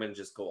first, like I'm going to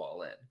just go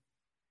all in?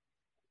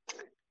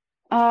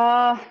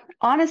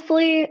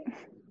 Honestly,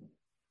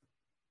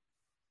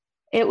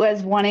 it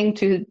was wanting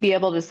to be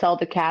able to sell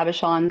the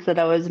cabochons that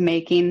I was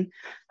making.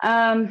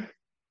 It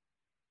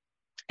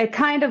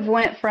kind of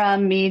went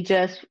from me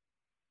just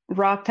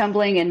rock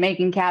tumbling and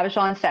making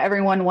cabochons to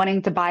everyone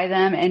wanting to buy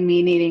them and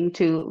me needing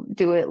to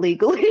do it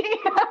legally.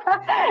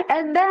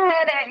 And then,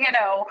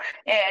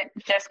 it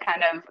just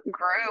kind of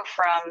grew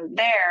from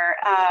there.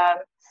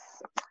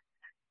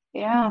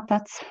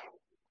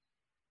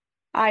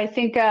 I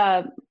think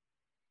I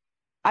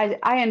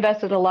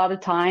invested a lot of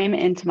time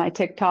into my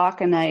TikTok,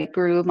 and I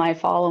grew my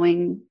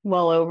following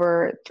well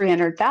over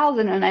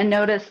 300,000. And I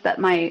noticed that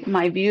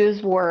my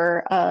views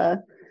were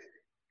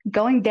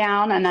going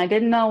down, and I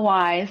didn't know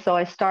why. So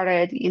I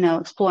started,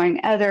 exploring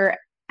other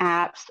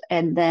apps.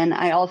 And then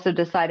I also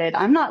decided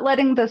I'm not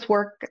letting this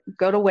work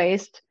go to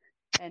waste.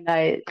 And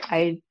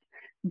I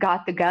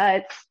got the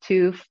guts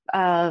to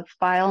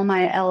file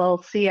my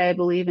LLC, I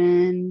believe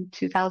in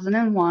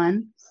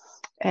 2001.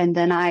 And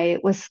then I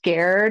was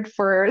scared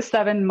for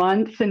 7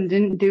 months and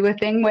didn't do a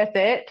thing with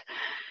it.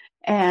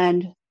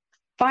 And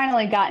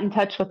finally got in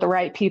touch with the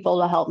right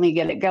people to help me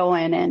get it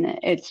going. And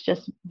it's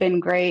just been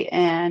great.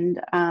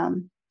 And I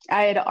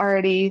had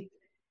already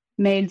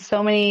made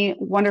so many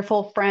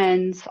wonderful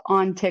friends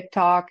on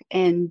TikTok,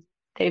 and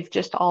they've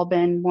just all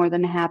been more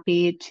than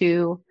happy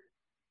to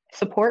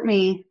support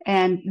me.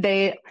 And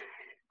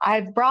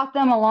I've brought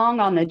them along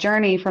on the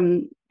journey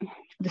from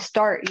the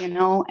start,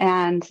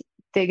 and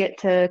they get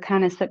to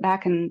kind of sit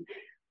back and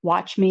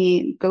watch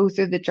me go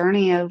through the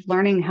journey of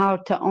learning how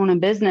to own a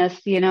business.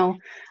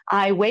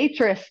 I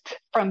waitressed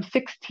from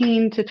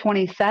 16 to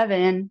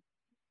 27,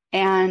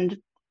 and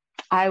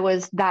I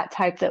was that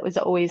type that was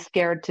always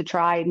scared to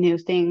try new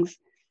things.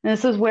 And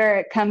this is where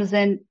it comes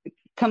in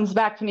comes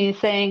back to me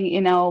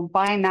saying,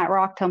 buying that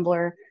rock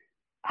tumbler,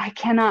 I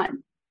cannot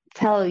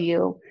tell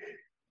you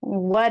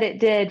what it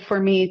did for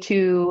me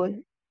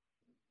to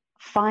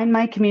find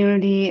my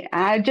community.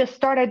 I just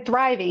started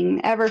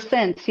thriving ever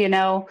since,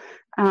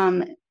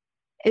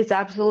 it's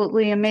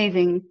absolutely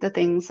amazing the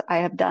things I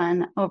have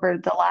done over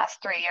the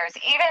last 3 years.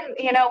 Even,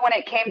 when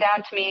it came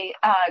down to me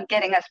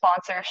getting a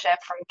sponsorship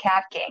from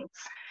Cat King,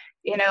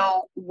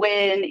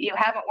 when you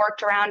haven't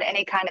worked around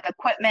any kind of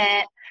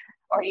equipment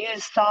or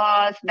used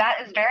saws,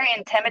 that is very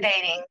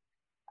intimidating.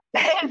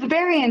 It's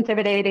very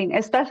intimidating,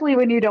 especially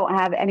when you don't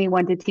have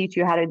anyone to teach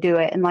you how to do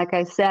it. And like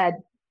I said,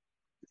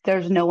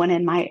 there's no one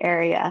in my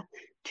area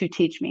to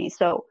teach me.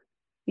 So,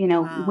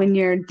 Wow. when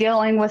you're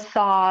dealing with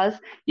saws,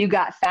 you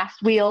got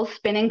fast wheels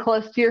spinning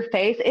close to your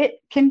face.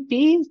 It can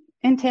be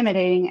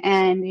intimidating.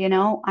 And,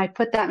 I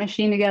put that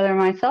machine together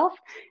myself,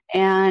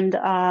 and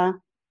I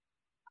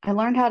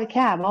learned how to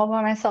cab all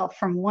by myself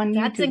from one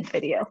YouTube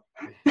video.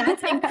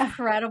 That's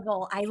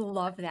incredible. I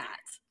love that.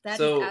 That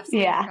is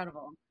absolutely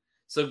incredible.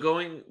 So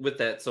going with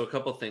that, so a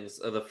couple things.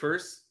 The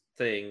first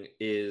thing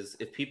is,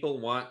 if people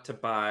want to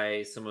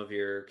buy some of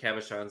your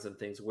cabochons and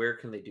things, where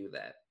can they do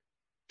that?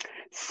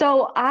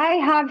 So I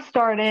have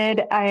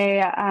started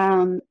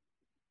an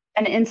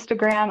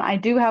Instagram. I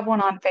do have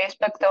one on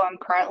Facebook, though I'm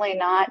currently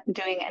not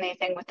doing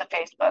anything with the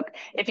Facebook.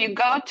 If you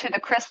go to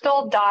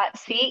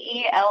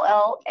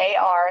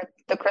thecrystal.cellar,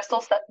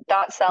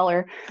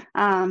 thecrystal.cellar,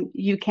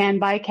 you can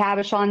buy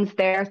cabochons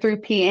there through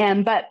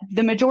PM, but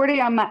the majority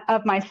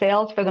of my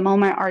sales for the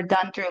moment are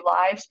done through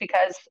lives,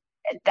 because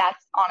that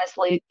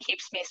honestly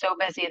keeps me so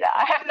busy that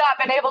I have not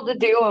been able to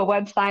do a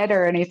website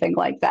or anything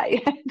like that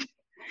yet.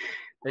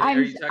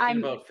 Are you talking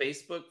about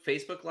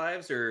Facebook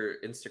Lives or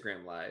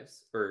Instagram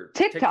Lives or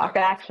TikTok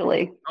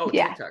actually? Oh,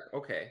 yeah. TikTok.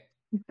 Okay.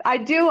 I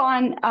do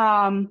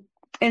on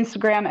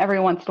Instagram every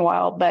once in a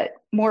while, but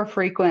more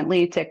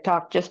frequently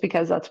TikTok, just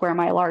because that's where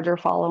my larger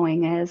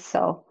following is.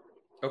 So.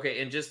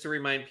 Okay, and just to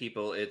remind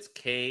people, it's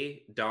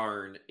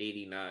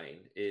KDarn89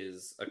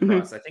 is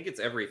across. Mm-hmm. I think it's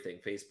everything: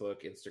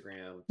 Facebook,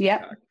 Instagram, TikTok.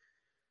 Yep.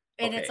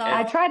 And it's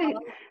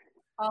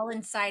all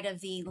inside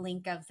of the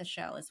link of the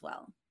show as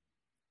well.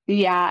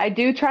 Yeah, I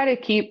do try to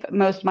keep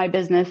most of my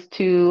business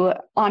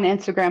on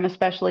Instagram,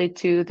 especially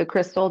to the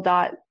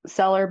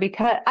crystal.cellar,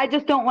 because I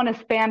just don't want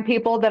to spam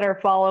people that are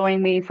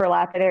following me for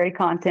lapidary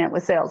content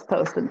with sales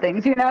posts and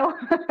things, Yeah.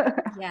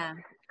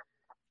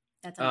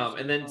 That's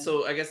and then,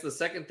 so I guess the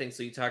second thing,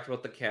 so you talked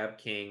about the Cab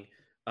King.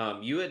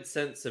 You had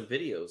sent some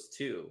videos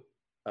too.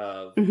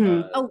 Of,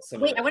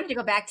 wait, I wanted to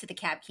go back to the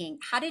Cab King.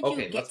 How did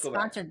you get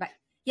sponsored by?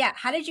 Yeah,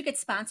 how did you get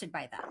sponsored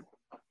by them?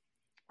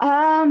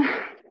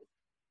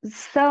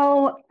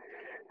 So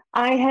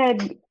I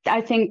had,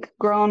 I think,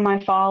 grown my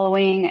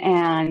following,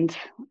 and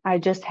I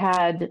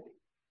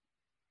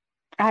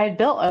had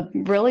built a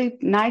really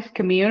nice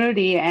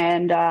community,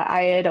 and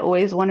I had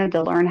always wanted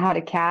to learn how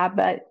to cab,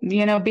 but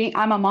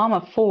I'm a mom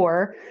of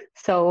 4,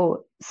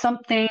 so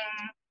something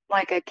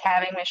like a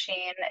cabbing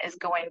machine is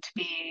going to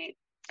be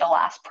the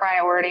last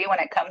priority when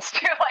it comes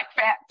to like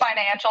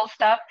financial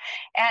stuff.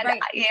 And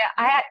right.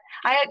 I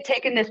had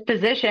taken this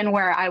position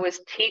where I was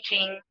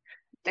teaching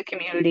the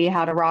community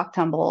how to rock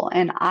tumble,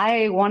 and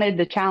I wanted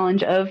the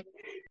challenge of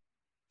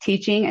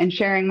teaching and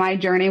sharing my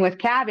journey with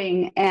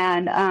cabbing.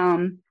 And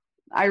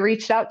I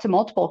reached out to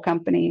multiple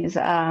companies.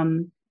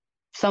 Some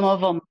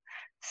of them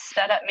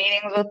set up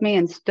meetings with me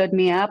and stood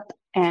me up,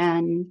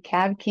 and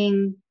Cab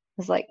King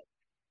was like,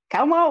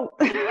 come on.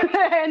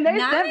 And they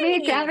sent me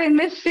a cabbing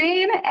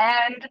machine,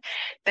 and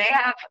they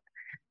have,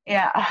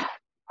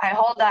 I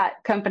hold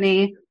that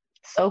company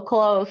so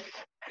close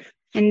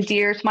and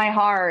dear to my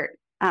heart.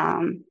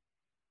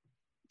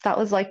 That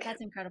was like,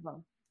 that's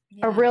incredible.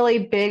 A really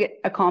big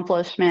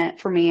accomplishment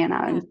for me. And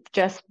I've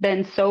just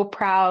been so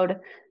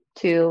proud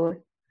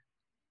to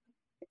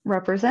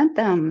represent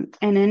them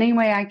in any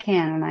way I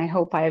can. And I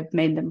hope I've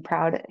made them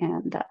proud,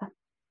 and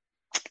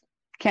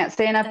can't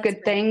say enough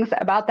good things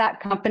about that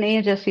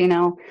company. Just,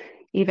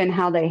 even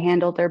how they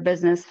handled their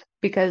business,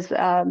 because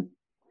I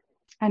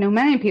know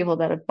many people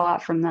that have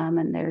bought from them,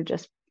 and they're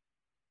just.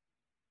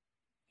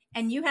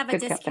 And you have a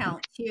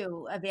discount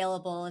too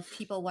available if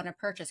people want to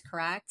purchase,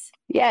 correct?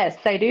 Yes,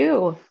 I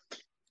do.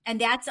 And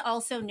that's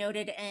also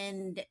noted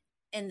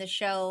in the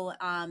show.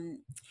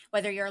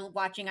 Whether you're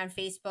watching on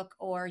Facebook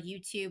or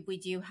YouTube, we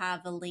do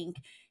have a link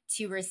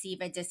to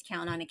receive a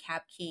discount on a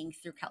Cab King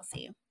through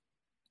Kelsey.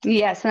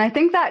 Yes, and I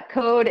think that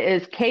code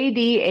is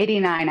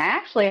KD89. I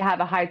actually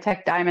have a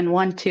high-tech diamond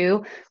one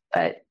too,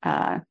 but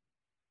I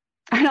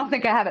don't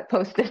think I have it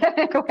posted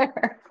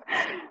anywhere.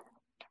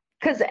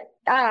 Because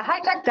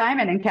High-Tech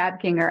Diamond and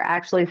Cab King are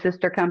actually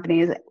sister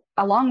companies,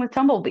 along with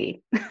Tumblebee.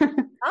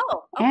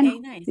 Oh, okay,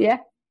 nice. Yeah.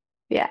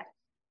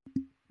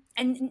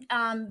 And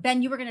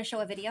Ben, you were going to show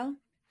a video?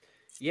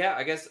 Yeah,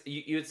 I guess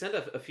you would send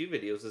a few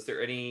videos. Is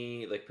there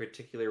any like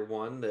particular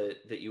one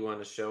that you want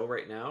to show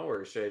right now,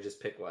 or should I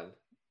just pick one?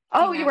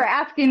 Oh, you were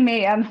asking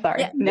me. I'm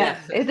sorry. Yeah. No,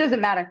 it doesn't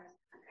matter.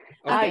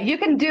 Okay. You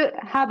can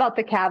how about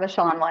the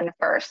cabochon one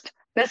first?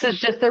 This is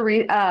just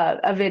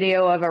a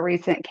video of a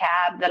recent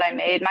cab that I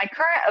made. My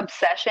current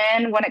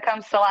obsession when it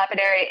comes to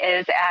lapidary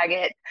is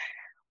agate.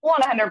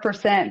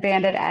 100%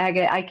 banded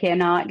agate. I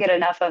cannot get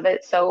enough of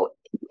it. So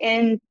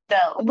in the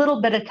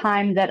little bit of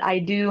time that I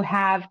do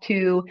have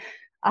to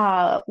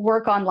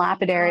work on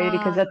lapidary,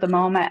 because at the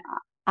moment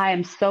I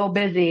am so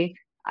busy,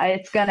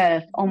 it's going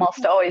to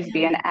almost always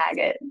be an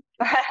agate.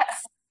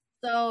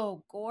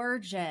 So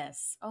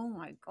gorgeous. Oh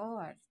my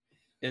God.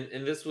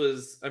 And this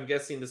was, I'm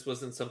guessing this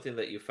wasn't something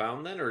that you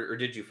found then, or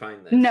did you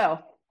find this?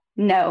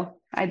 No,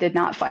 I did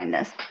not find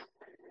this.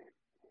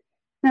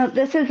 No,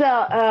 this is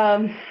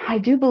I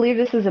do believe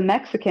this is a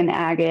Mexican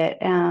agate.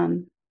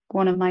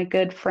 One of my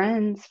good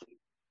friends,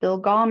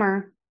 Bill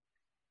Gommer,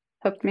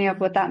 hooked me up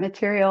with that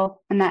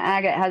material, and that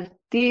agate has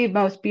the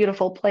most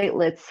beautiful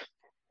platelets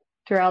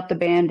throughout the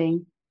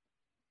banding.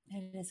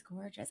 It is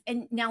gorgeous.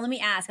 And now let me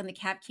ask, on the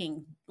Cap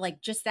King,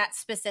 like just that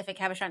specific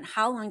cabochon,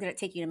 how long did it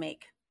take you to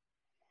make?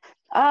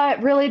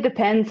 It really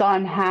depends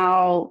on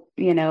how,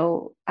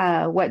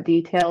 what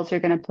details you're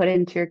going to put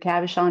into your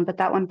cabochon, but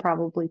that one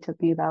probably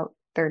took me about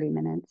 30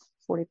 minutes,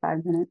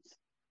 45 minutes.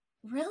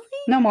 Really?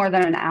 No more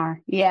than an hour.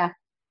 Yeah.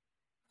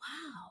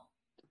 Wow.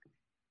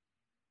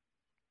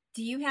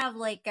 Do you have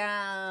like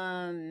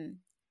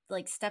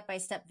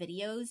step-by-step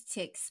videos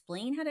to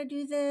explain how to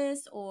do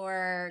this,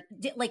 or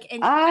I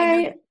know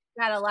you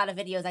got a lot of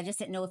videos. I just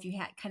didn't know if you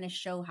had kind of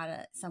show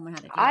someone how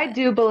to do it. I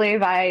do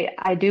believe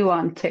I do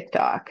on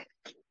TikTok.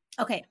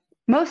 Okay.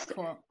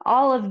 Cool.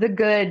 All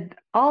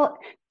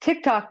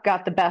TikTok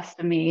got the best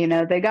of me.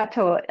 They got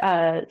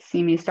to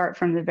see me start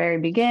from the very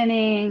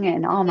beginning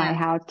and all my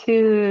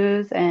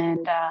how-tos,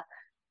 and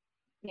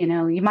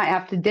you might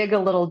have to dig a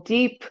little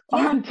deep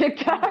on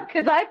TikTok,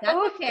 because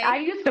I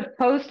used to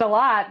post a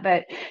lot,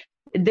 but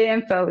the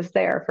info is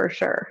there for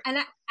sure. And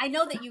I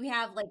know that you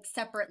have like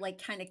separate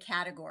kind of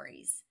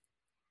categories,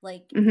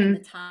 in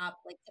the top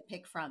to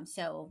pick from.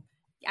 So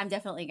I'm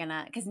definitely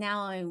gonna, because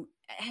now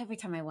every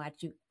time I watch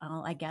you,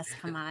 I guess,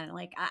 come on,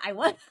 I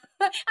want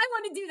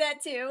to do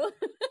that too.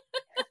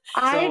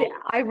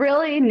 I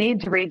really need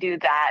to redo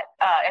that.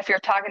 If you're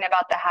talking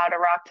about the how to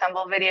rock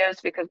tumble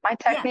videos, because my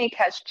technique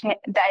has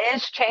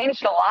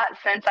changed a lot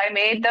since I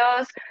made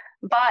those,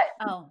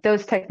 but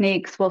those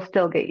techniques will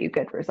still get you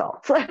good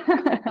results.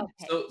 Okay.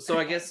 So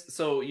I guess,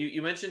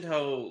 you mentioned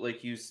how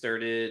you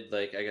started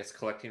I guess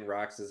collecting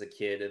rocks as a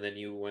kid, and then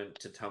you went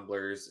to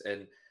tumblers,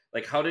 and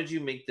how did you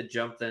make the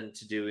jump then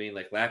to doing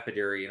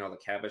lapidary and all the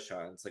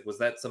cabochons? Was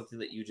that something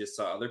that you just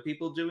saw other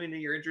people doing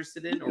and you're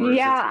interested in, or is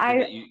it something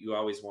that you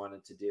always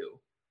wanted to do?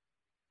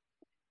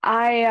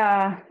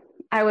 I've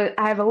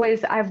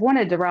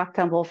wanted to rock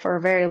tumble for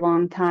a very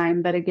long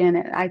time, but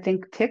again, I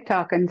think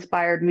TikTok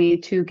inspired me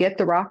to get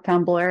the rock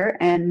tumbler,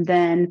 and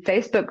then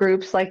Facebook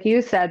groups, like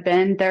you said,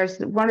 Ben. There's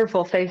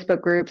wonderful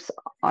Facebook groups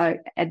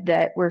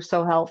that were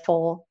so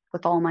helpful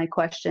with all my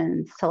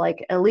questions to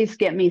at least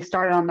get me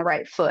started on the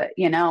right foot,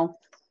 Yeah.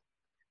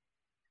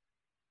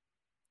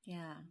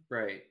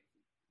 Right.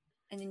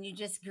 And then you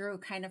just grew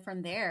kind of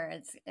from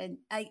there.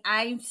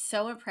 I'm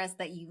so impressed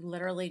that you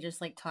literally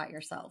just taught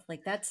yourself.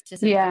 That's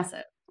just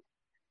impressive.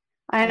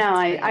 I know.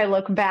 I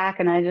look back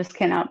and I just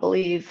cannot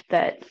believe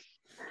that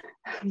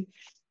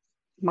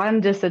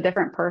I'm just a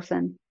different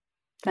person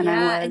than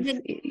I was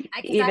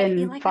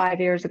even 5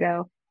 years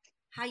ago.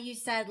 How you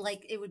said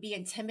it would be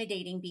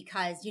intimidating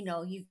because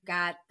you've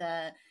got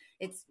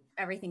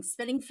everything's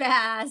spinning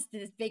fast,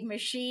 this big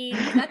machine.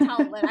 That's how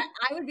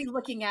I would be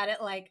looking at it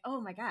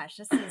oh my gosh,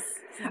 this is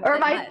or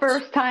my much.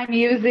 First time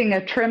using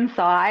a trim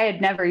saw. I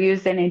had never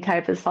used any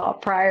type of saw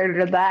prior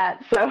to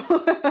that, so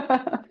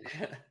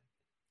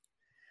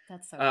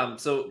that's so cool.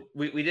 So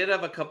we did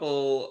have a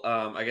couple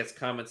I guess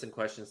comments and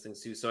questions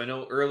things too. So I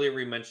know earlier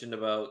we mentioned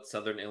about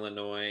Southern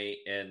Illinois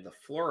and the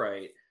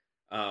fluorite.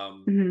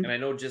 And I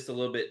know just a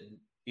little bit,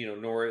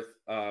 north,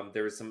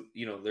 there's some,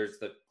 there's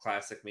the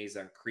classic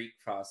Mason Creek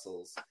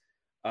fossils.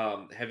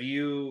 Have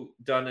you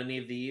done any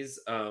of these?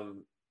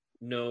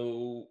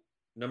 No,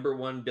 number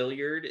one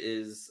billiard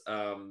is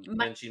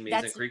mentioning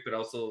Mason Creek, but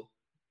also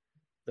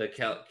the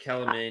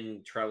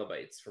Calamine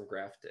trilobites from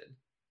Grafton.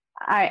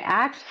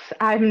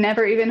 I've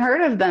never even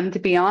heard of them, to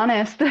be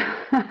honest.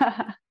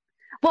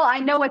 Well, I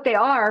know what they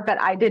are, but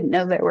I didn't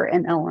know they were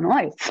in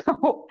Illinois.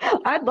 So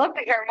I'd love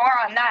to hear more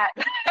on that.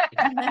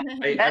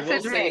 I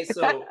will say,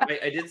 so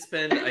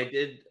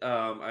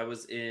I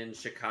was in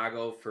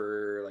Chicago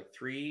for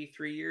 3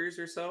 years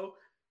or so.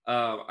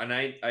 And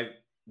I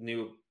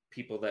knew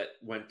people that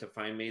went to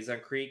find Mason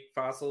Creek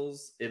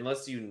fossils.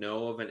 Unless you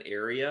know of an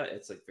area,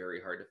 it's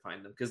very hard to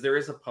find them, because there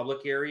is a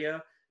public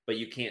area, but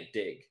you can't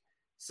dig.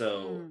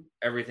 So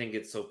everything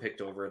gets so picked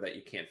over that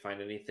you can't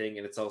find anything.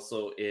 And it's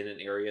also in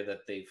an area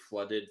that they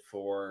flooded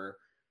for,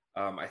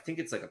 I think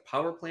it's a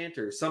power plant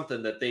or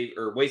something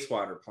or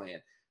wastewater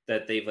plant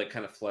that they've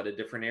kind of flooded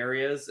different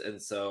areas.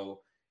 And so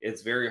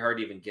it's very hard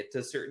to even get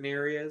to certain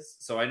areas.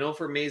 So I know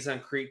for Mason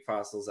Creek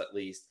fossils, at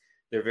least,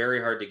 they're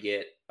very hard to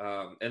get.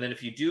 And then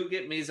if you do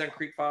get Mason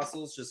Creek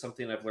fossils, just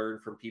something I've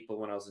learned from people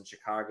when I was in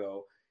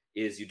Chicago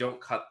is you don't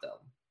cut them.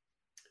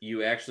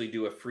 you actually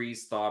do a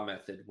freeze thaw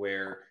method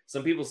where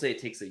some people say it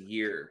takes a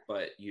year,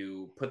 but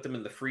you put them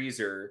in the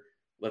freezer,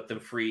 let them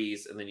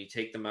freeze, and then you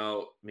take them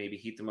out, maybe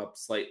heat them up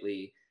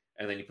slightly,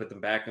 and then you put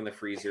them back in the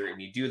freezer,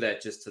 and you do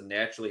that just to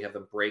naturally have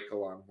them break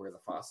along where the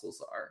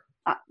fossils are.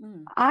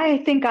 I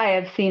think I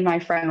have seen my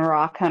friend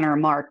Rock Hunter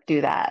Mark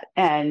do that,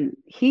 and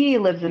he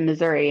lives in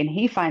Missouri, and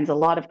he finds a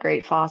lot of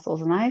great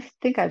fossils, and I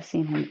think I've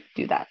seen him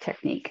do that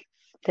technique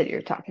that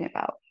you're talking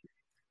about.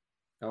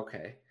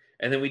 Okay.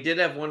 And then we did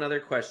have one other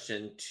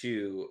question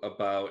too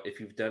about if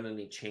you've done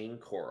any chain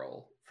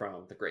coral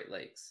from the Great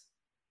Lakes.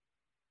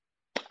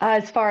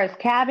 As far as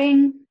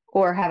cabbing,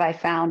 or have I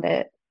found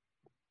it?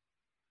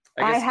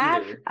 I guess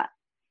either.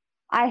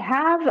 I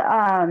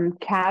have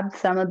cabbed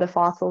some of the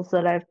fossils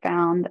that I've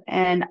found,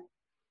 and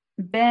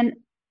Ben,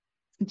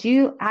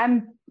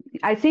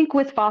 I think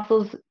with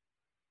fossils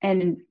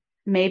and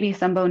maybe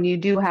some bone, you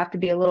do have to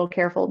be a little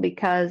careful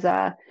because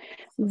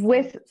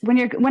when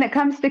it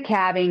comes to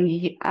cabbing,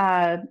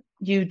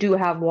 you do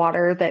have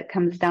water that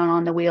comes down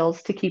on the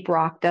wheels to keep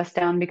rock dust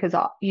down because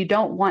you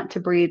don't want to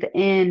breathe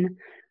in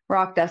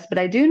rock dust. But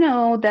I do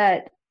know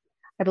that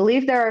I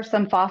believe there are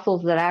some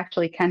fossils that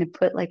actually kind of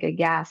put like a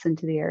gas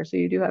into the air, so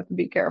you do have to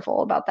be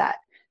careful about that.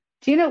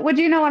 Would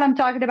you know what I'm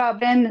talking about,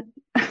 Ben?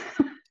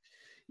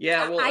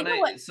 Yeah, well,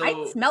 I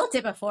smelt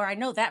it before. I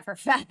know that for a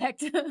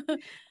fact.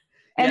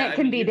 And it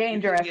can be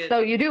dangerous. So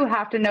you do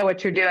have to know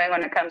what you're doing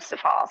when it comes to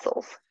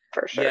fossils,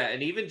 for sure. Yeah,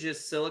 and even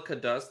just silica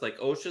dust, like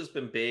OSHA's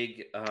been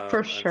big for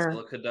on sure.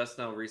 silica dust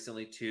now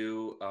recently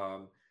too.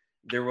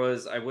 There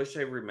was, I wish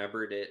I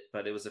remembered it,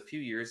 but it was a few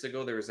years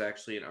ago. There was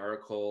actually an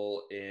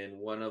article in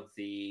one of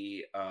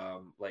the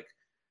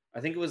I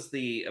think it was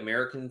the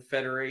American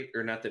Federation,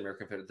 or not the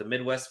American Federation, the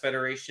Midwest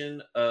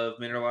Federation of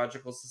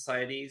Mineralogical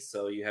Societies.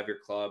 So you have your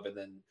club, and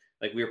then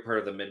like we were part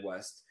of the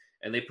Midwest,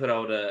 and they put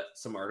out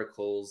some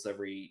articles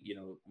every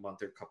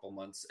month or couple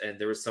months, and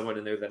there was someone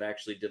in there that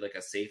actually did like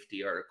a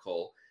safety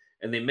article,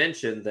 and they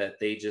mentioned that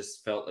they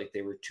just felt like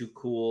they were too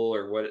cool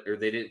or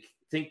they didn't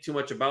think too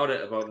much about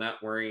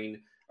not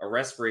wearing a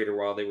respirator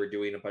while they were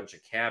doing a bunch of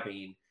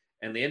cabbing,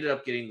 and they ended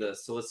up getting the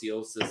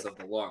silicosis of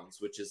the lungs,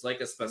 which is like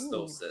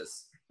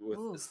asbestosis with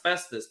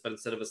asbestos, but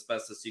instead of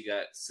asbestos, you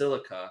got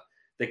silica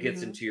that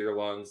gets into your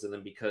lungs, and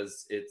then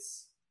because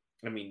it's,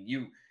 I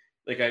mean,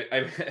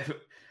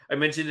 I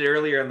mentioned it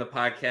earlier on the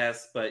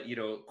podcast, but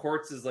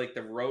quartz is like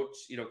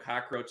the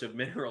cockroach of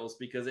minerals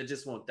because it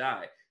just won't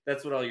die.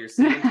 That's what all your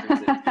sand turns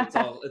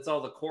into. It's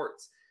all the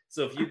quartz.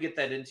 So if you get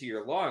that into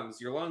your lungs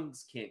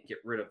can't get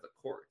rid of the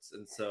quartz.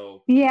 And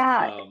so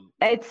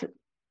it's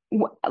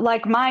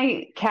like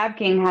my Cab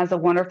King has a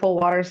wonderful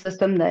water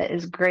system that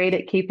is great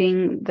at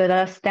keeping the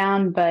dust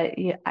down. But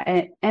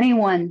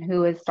anyone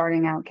who is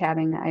starting out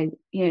cabbing,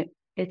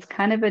 it's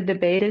kind of a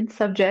debated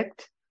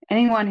subject.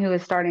 Anyone who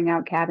is starting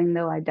out cabbing,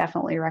 though, I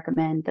definitely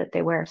recommend that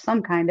they wear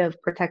some kind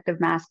of protective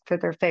mask for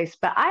their face.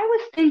 But I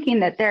was thinking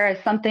that there is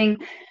something,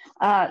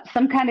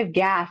 some kind of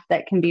gas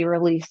that can be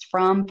released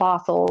from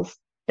fossils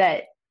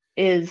that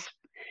is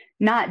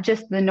not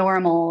just the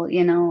normal,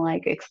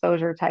 like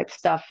exposure type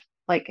stuff.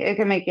 Like it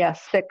can make you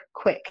sick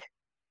quick.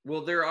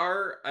 Well, there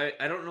are,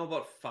 I don't know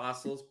about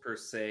fossils per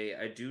se.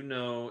 I do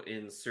know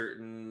in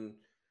certain,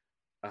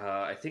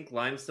 I think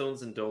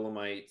limestones and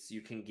dolomites,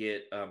 you can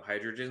get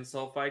hydrogen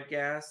sulfide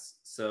gas.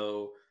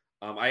 So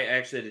I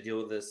actually had to deal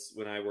with this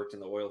when I worked in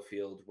the oil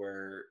field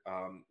where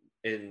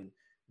in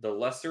the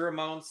lesser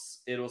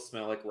amounts, it'll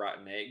smell like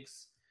rotten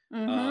eggs.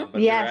 But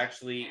there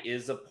actually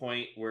is a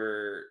point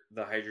where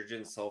the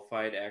hydrogen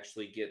sulfide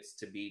actually gets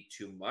to be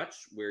too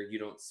much where you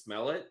don't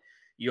smell it.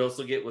 You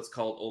also get what's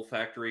called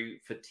olfactory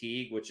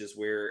fatigue, which is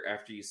where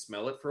after you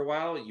smell it for a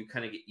while, you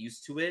kind of get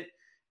used to it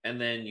and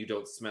then you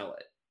don't smell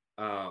it.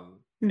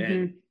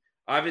 And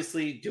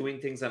obviously doing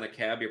things on a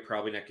cab, you're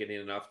probably not getting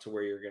enough to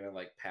where you're going to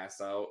like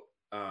pass out.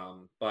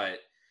 But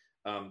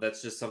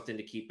that's just something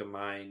to keep in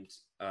mind.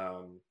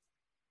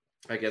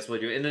 I guess we'll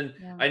do. And then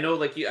I know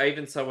like I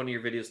even saw one of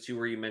your videos too,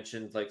 where you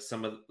mentioned like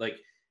some of like,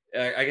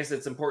 I guess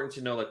it's important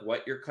to know like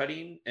what you're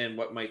cutting and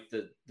what might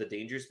the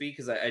dangers be.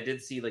 Cause I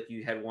did see like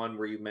you had one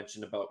where you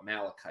mentioned about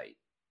malachite.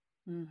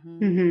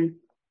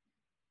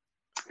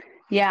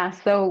 Yeah.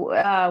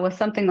 So with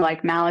something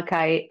like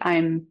malachite,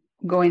 I'm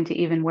going to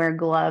even wear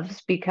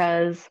gloves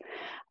because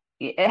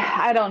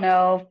I don't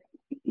know.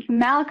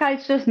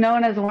 Malachite's just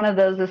known as one of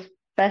those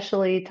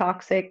especially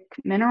toxic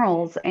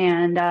minerals,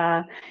 and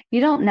you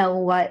don't know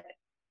what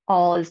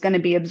all is going to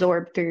be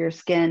absorbed through your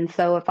skin.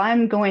 So if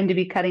I'm going to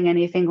be cutting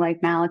anything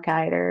like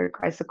malachite or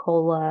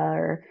chrysocolla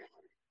or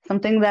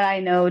something that I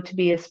know to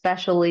be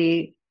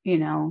especially,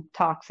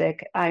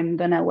 toxic, I'm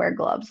going to wear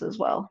gloves as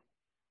well.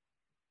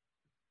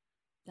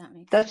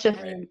 That's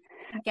just you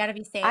gotta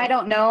be safe. I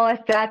don't know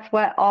if that's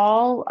what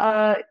all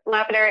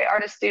lapidary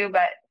artists do,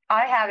 but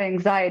I have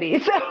anxiety,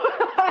 so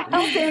I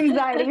have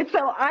anxiety,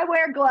 so I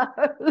wear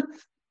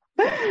gloves.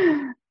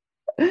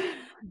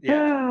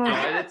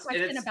 Yeah,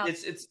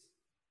 it's.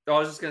 I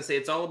was just gonna say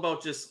it's all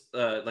about just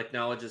like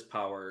knowledge is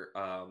power.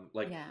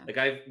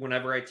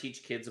 Whenever I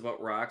teach kids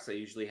about rocks, I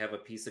usually have a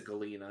piece of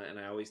galena, and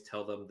I always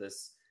tell them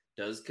this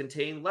does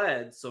contain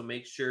lead, so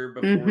make sure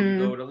before you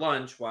go to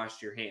lunch,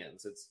 wash your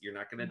hands. You're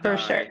not going to die.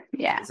 For sure.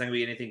 Yeah. It's not going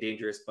to be anything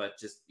dangerous, but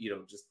just,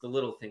 just the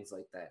little things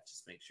like that.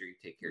 Just make sure you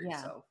take care of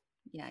yourself.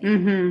 Yeah.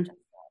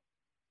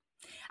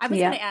 I was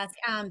going to ask,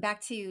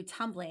 back to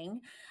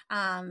tumbling.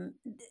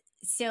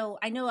 So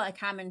I know a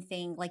common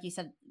thing, like you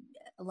said,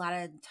 a lot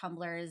of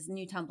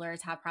new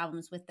tumblers have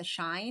problems with the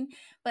shine,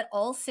 but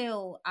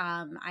also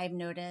I've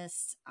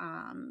noticed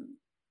a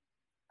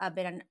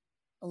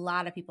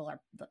lot of people are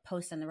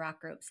posting in the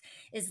rock groups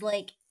is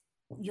like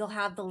you'll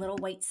have the little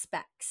white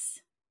specks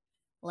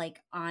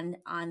like on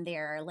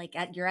there, like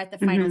you're at the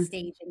final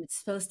stage and it's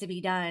supposed to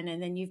be done,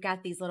 and then you've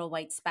got these little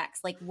white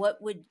specks. Like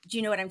do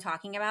you know what I'm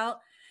talking about?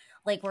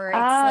 Like where it's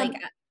like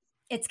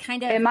it's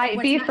kind of, it might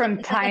be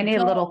from tiny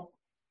little.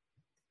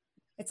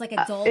 It's like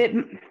a dull.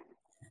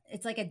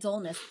 It's like a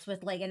dullness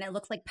with like, and it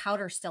looks like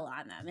powder still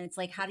on them. And it's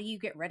like, how do you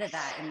get rid of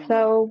that?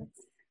 So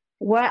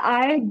what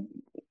I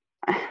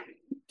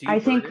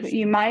think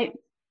you might,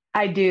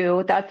 I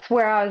do. That's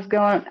where I was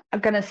going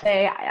to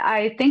say,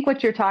 I think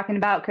what you're talking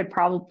about could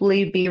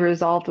probably be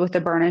resolved with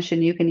a burnish,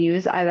 and you can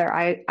use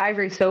either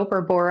ivory soap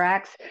or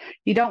borax.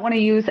 You don't want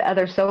to use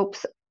other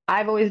soaps.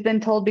 I've always been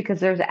told because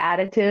there's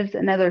additives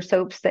and other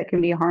soaps that can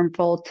be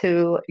harmful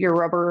to your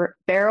rubber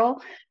barrel.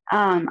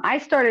 I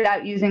started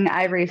out using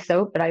ivory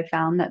soap, but I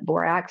found that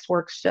borax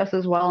works just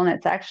as well. And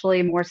it's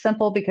actually more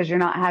simple because you're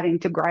not having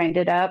to grind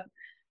it up.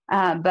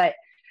 But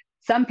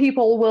some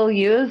people will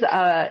use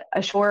a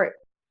short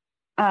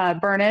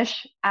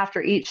burnish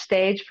after each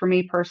stage. For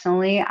me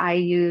personally, I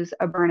use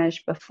a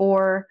burnish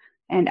before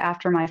and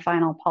after my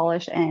final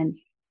polish, and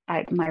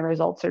my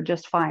results are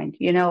just fine.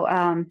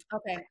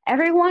 Okay.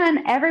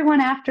 Everyone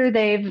after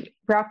they've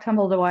rock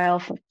tumbled a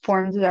while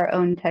forms their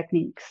own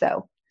technique.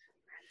 So.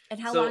 And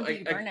how long do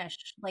you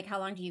burnish? Like, how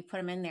long do you put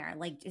them in there?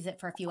 Like, is it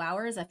for a few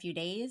hours, a few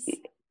days?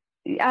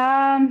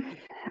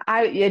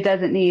 It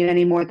doesn't need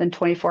any more than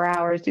 24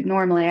 hours.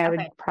 Normally, I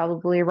would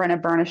probably run a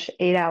burnish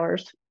 8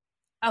 hours.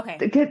 Okay.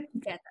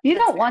 You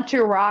don't want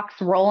your rocks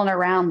rolling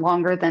around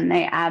longer than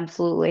they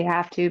absolutely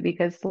have to,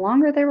 because the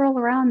longer they roll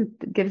around,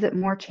 it gives it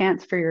more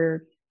chance for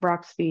your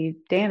rocks to be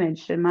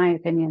damaged, in my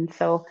opinion.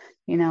 So,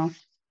 Yeah,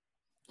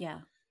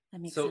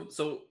 that makes sense.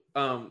 So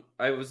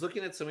I was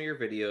looking at some of your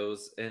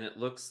videos, and it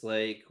looks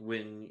like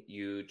when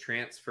you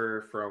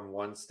transfer from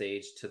one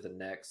stage to the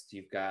next,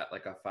 you've got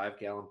like a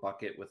 5-gallon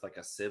bucket with like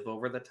a sieve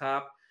over the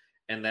top,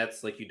 and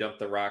that's like you dump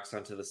the rocks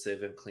onto the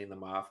sieve and clean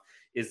them off.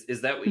 Is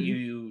that what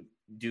you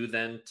do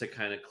then to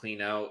kind of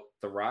clean out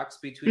the rocks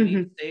between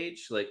each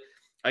stage? Like,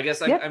 I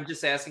guess I'm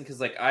just asking because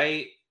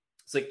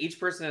it's like each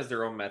person has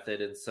their own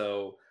method, and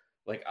so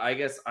like I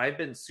guess I've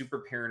been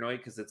super paranoid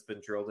because it's been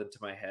drilled into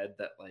my head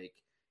that like,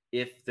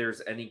 if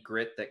there's any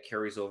grit that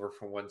carries over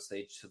from one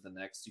stage to the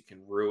next, you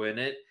can ruin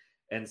it.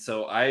 And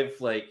so I've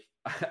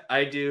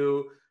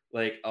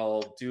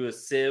I'll do a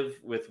sieve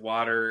with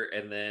water,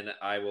 and then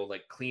I will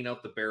like clean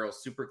out the barrel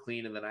super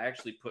clean. And then I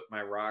actually put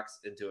my rocks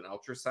into an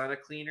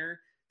ultrasonic cleaner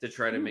to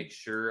try to make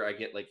sure I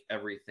get like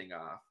everything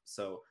off.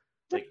 So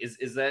like,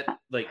 is that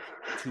like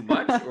too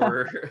much,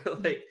 or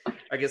like,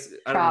 I guess,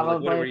 I don't know,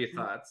 like, what were your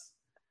thoughts?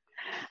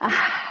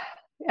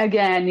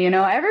 Again,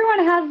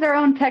 everyone has their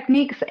own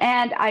techniques,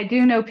 and I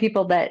do know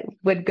people that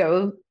would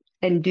go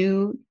and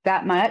do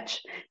that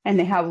much and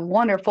they have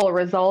wonderful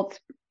results.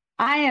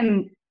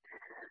 I'm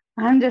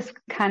just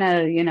kind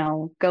of,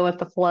 go with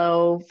the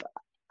flow.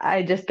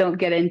 I just don't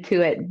get into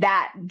it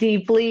that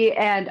deeply,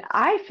 and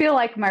I feel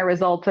like my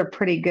results are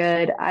pretty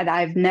good.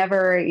 I've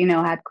never,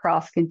 had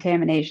cross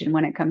contamination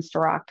when it comes to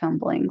rock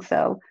tumbling,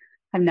 so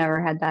I've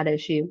never had that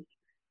issue.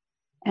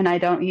 And I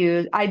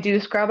do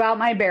scrub out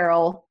my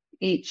barrel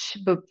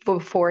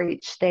before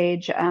each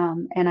stage,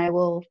 and I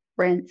will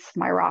rinse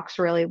my rocks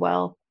really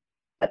well,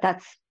 but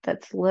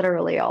that's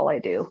literally all I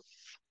do.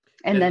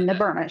 And then the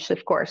burnish,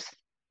 of course.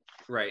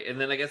 Right. And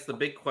then I guess the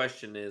big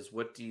question is,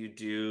 what do you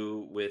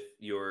do with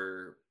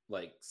your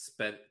like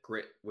spent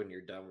grit when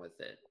you're done with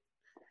it?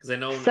 Because I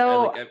know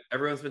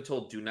everyone's been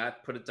told, do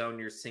not put it down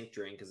your sink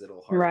drain because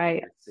it'll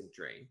harden your sink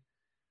drain.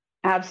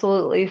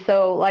 Absolutely.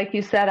 So like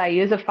you said, I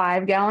use a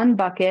 5-gallon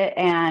bucket,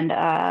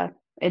 and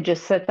it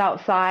just sits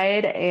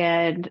outside,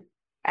 and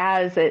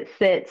as it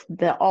sits,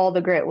 all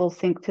the grit will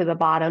sink to the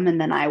bottom, and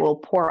then I will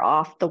pour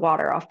off the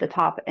water off the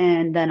top,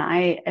 and then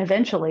I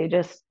eventually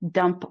just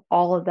dump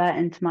all of that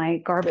into my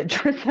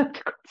garbage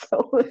receptacle,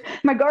 so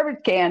my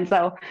garbage can.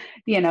 So,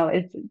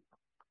 it's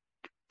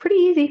pretty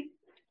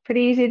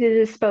easy to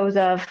dispose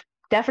of.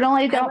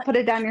 Definitely don't put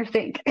it down your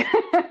sink.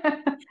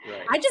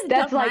 I just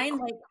dump mine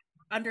like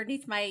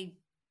underneath my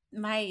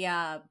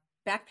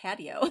back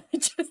patio.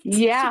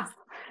 Yeah.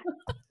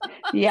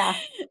 Okay.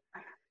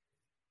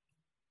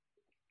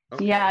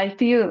 Yeah,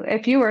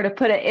 if you were to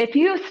put it, if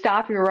you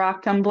stop your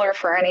rock tumbler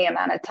for any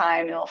amount of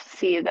time, you'll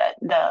see that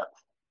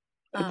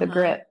the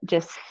grit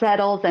just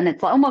settles, and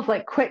it's almost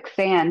like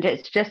quicksand.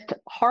 It's just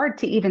hard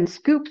to even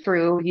scoop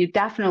through. You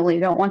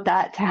definitely don't want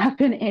that to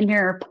happen in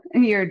your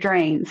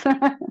drains.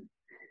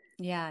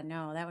 Yeah,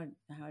 no, that would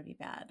be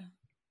bad.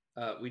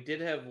 We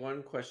did have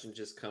one question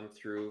just come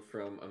through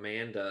from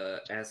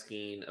Amanda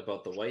asking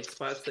about the white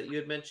spots that you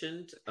had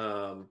mentioned.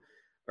 Or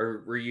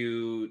were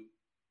you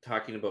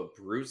talking about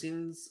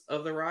bruisings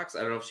of the rocks?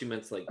 I don't know if she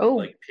meant like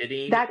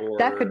pitting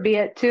that could be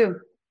it too.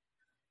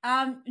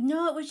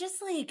 No, it was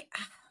just like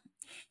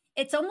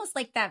it's almost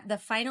like that the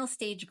final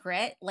stage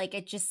grit, like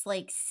it just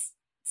like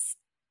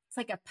it's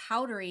like a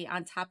powdery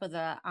on top of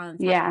the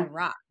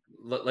rock.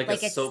 Like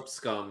a soap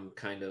scum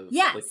kind of.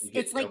 Yes, like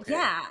it's like okay.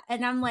 yeah,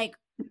 and I'm like,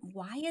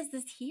 why is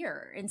this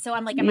here? And so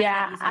I'm like,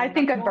 I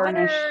think a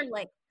burnish.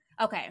 Like,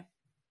 okay,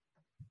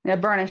 a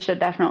burnish should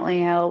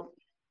definitely help.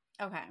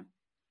 Okay,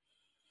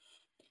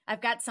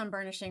 I've got some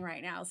burnishing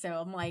right now, so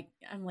I'm like,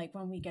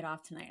 when we get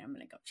off tonight, I'm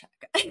gonna go check.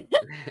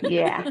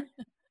 Yeah,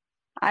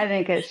 I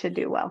think it should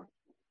do well.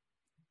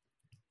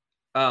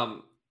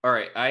 All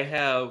right, I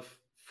have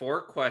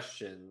 4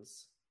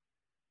 questions.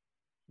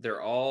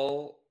 They're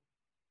all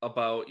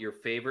about your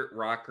favorite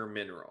rock or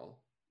mineral.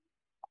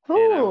 Ooh.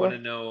 And I want to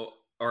know,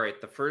 all right,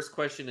 the first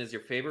question is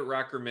your favorite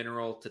rock or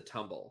mineral to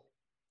tumble.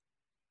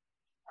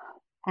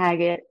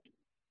 Agate.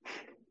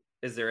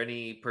 Is there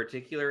any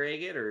particular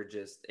agate or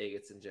just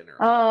agates in general?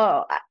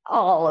 Oh,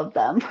 all of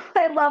them.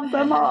 I love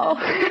them all.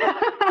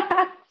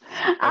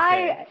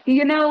 Okay.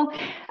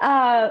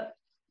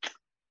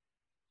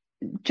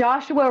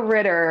 Joshua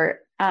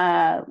Ritter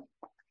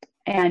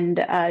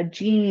and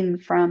Gene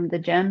from the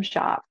Gem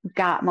Shop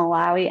got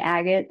Malawi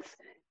agates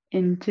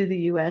into the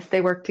U.S.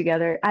 They work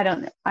together. I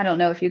don't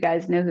know if you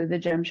guys know who the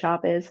Gem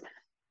Shop is,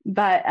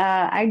 but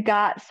I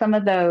got some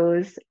of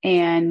those,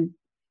 and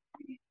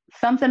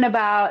something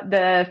about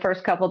the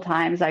first couple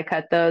times I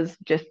cut those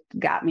just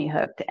got me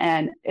hooked.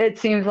 And it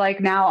seems like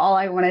now all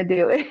I want to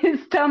do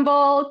is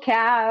tumble,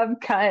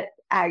 cab, cut,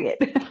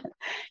 agate.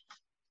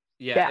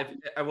 Yeah.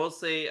 I will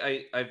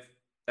say I've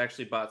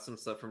actually bought some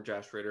stuff from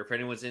Josh Ritter. If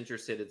anyone's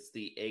interested, it's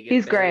the agate.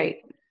 He's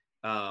great.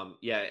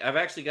 Yeah, I've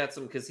actually got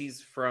some because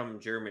he's from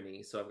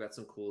Germany, so I've got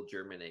some cool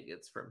German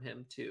agates from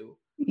him too.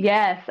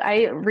 Yes,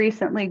 I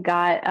recently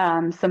got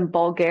some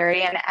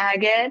Bulgarian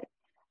agate,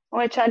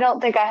 which I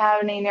don't think I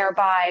have any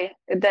nearby.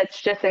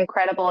 That's just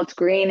incredible. It's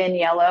green and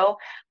yellow.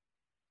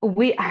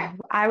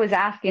 I was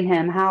asking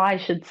him how I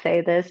should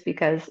say this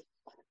because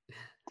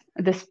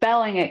the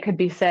spelling, it could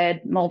be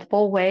said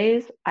multiple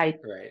ways.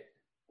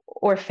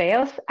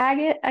 Orpheus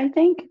agate, I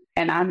think,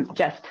 and I'm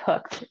just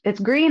hooked. It's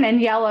green and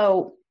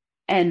yellow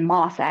and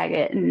moss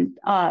agate, and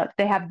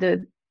they have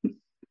the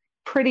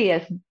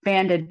prettiest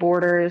banded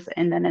borders,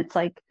 and then it's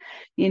like,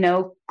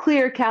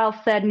 clear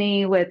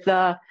chalcedony with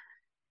the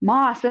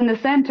moss in the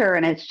center,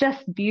 and it's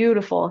just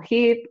beautiful.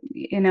 He,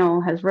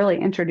 has really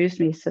introduced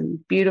me some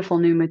beautiful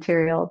new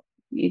material.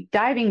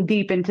 Diving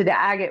deep into the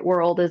agate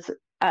world is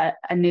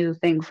a new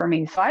thing for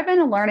me. So I've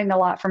been learning a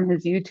lot from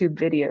his YouTube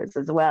videos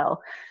as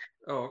well.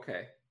 Oh,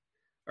 okay.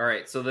 All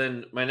right. So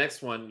then my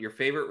next one, your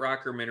favorite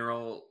rock or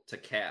mineral to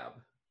cab?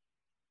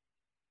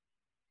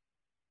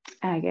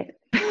 Agate.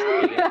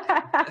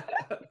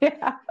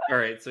 Yeah. All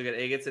right. So we got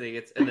agates and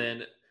agates. And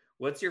then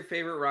what's your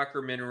favorite rock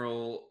or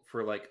mineral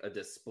for like a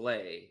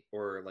display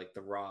or like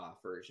the raw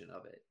version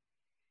of it?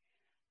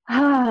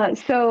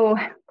 So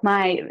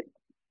my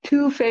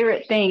 2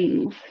 favorite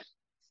things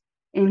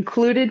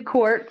included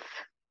quartz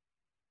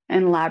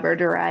and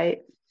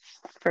labradorite,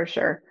 for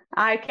sure.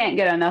 I can't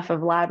get enough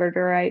of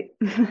labradorite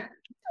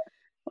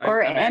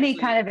or any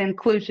kind of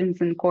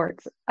inclusions in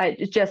quartz.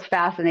 It just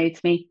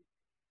fascinates me.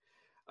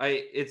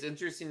 It's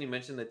interesting you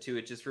mentioned that too.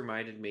 It just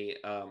reminded me,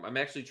 I'm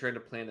actually trying to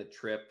plan a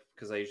trip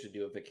because I usually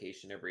do a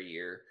vacation every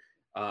year.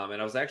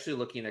 And I was actually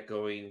looking at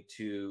going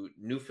to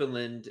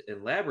Newfoundland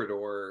and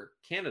Labrador,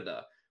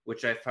 Canada,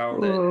 which I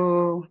found that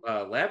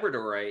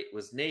labradorite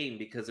was named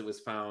because it was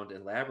found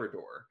in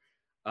Labrador.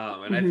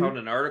 And I found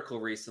an article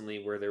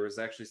recently where there was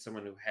actually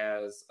someone who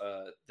has,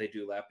 they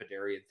do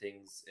lapidary and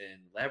things in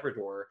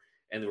Labrador,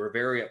 and they were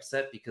very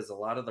upset because a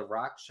lot of the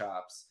rock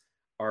shops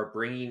are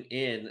bringing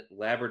in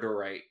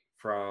labradorite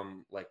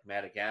from like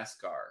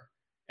Madagascar,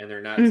 and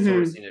they're not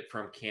sourcing it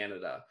from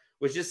Canada,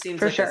 which just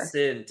seems like a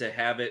sin to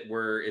have it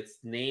where it's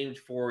named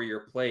for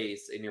your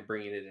place and you're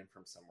bringing it in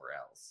from somewhere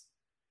else.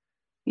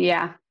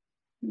 Yeah.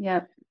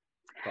 Yep.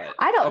 But,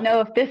 I don't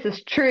know if this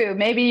is true.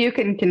 Maybe you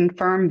can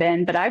confirm,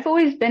 Ben, but I've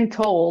always been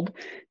told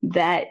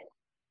that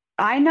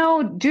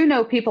do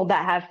know people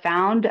that have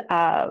found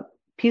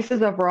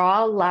pieces of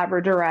raw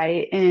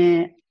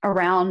labradorite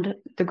around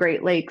the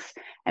Great Lakes.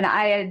 And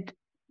I had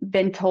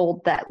been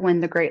told that when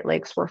the Great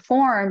Lakes were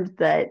formed,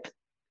 that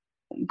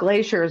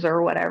glaciers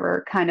or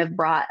whatever kind of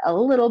brought a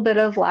little bit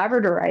of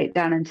labradorite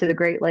down into the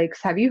Great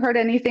Lakes. Have you heard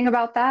anything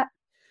about that?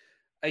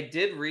 I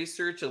did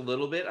research a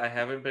little bit. I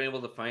haven't been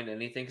able to find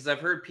anything because I've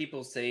heard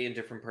people say in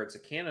different parts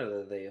of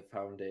Canada they have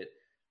found it,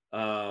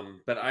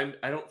 but I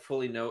don't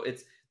fully know.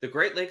 The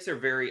Great Lakes are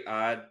very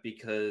odd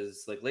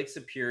because like Lake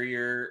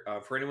Superior,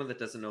 for anyone that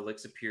doesn't know, Lake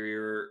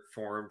Superior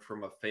formed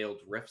from a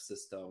failed rift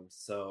system.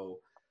 So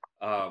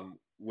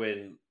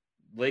when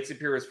Lake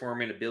Superior was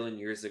forming 1 billion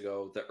years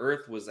ago, the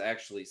Earth was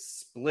actually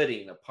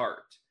splitting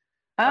apart.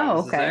 Oh,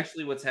 This is okay.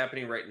 actually what's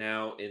happening right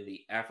now in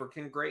the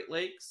African Great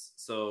Lakes.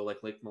 So,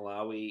 like Lake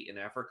Malawi in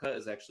Africa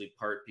is actually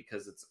part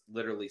because it's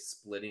literally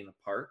splitting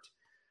apart.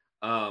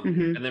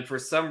 Hmm. And then for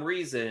some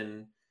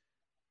reason,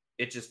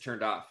 it just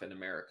turned off in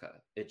America.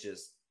 It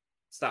just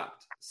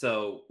stopped.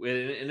 So,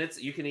 and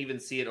it's you can even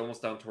see it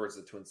almost down towards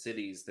the Twin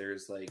Cities.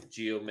 There's like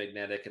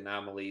geomagnetic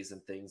anomalies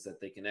and things that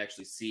they can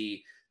actually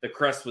see. The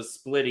crust was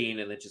splitting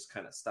and it just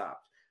kind of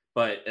stopped.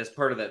 But as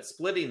part of that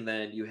splitting,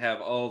 then you have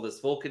all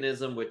this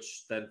volcanism,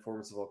 which then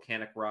forms the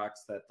volcanic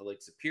rocks that the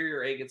Lake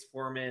Superior agates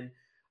form in.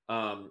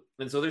 And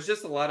so there's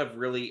just a lot of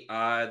really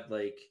odd,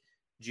 like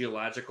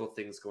geological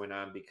things going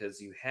on because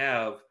you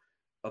have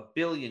a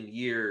billion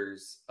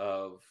years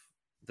of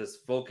this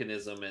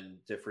volcanism and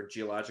different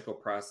geological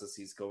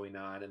processes going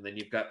on. And then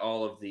you've got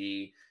all of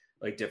the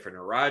like different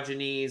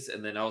orogenies.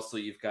 And then also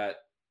you've got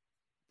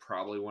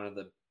probably one of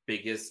the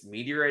biggest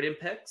meteorite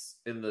impacts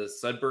in the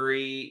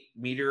Sudbury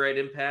meteorite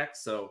impact.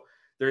 So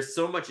there's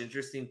so much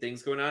interesting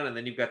things going on. And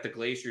then you've got the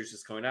glaciers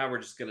just going on. We're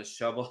just going to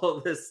shovel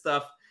all this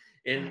stuff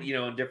in,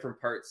 in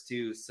different parts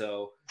too.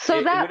 So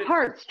that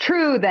part's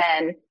true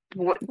then.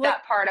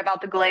 That part about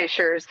the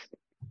glaciers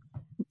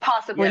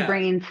possibly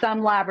bringing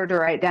some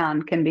labradorite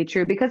down can be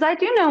true, because I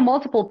do know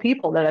multiple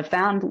people that have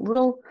found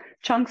little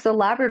chunks of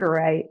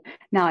labradorite.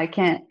 Now I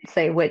can't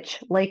say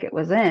which lake it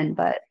was in,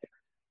 but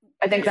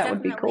I think that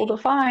would be cool to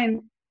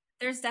find.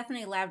 There's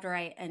definitely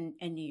labradorite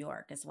in New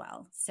York as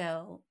well.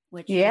 So,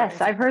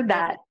 yes, I've heard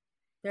that.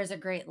 There's a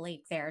Great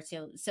Lake there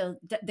too. So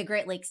the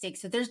Great Lake state.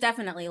 So there's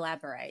definitely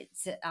labradorite.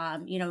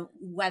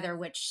 Whether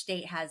which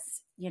state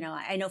has,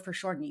 I know for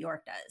sure New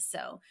York does.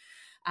 So,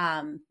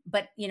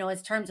 but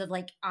as terms of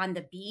like on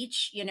the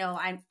beach,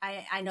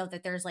 I know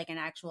that there's like an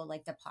actual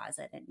like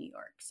deposit in New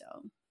York. So.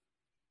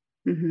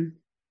 Mm-hmm.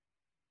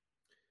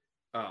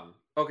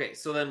 Okay,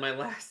 so then my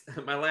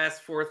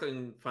last fourth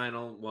and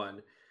final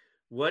one.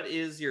 What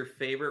is your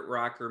favorite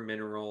rock or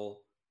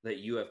mineral that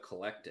you have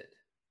collected?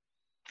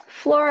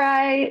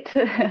 Fluorite.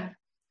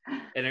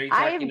 And are you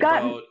talking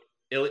about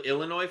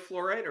Illinois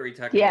fluorite, or are you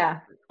talking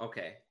about?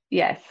 Okay.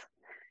 Yes.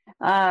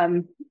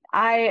 As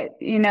I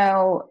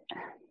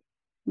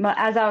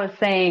was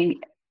saying,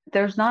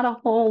 there's not a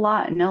whole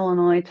lot in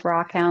Illinois to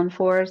rock hound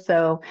for,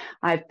 so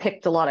I've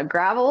picked a lot of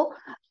gravel.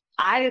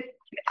 I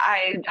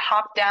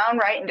hop down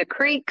right into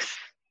creeks.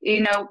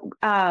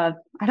 I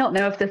don't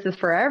know if this is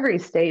for every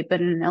state,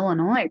 but in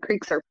Illinois,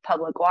 creeks are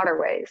public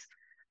waterways.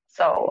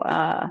 So,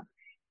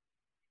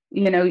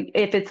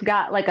 if it's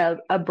got like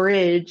a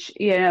bridge,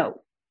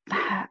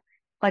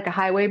 like a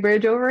highway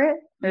bridge over it,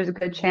 there's a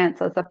good chance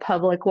that's a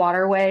public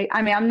waterway.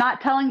 I mean, I'm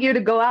not telling you to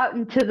go out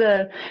into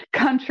the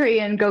country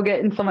and go get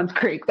in someone's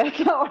creek. That's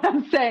not what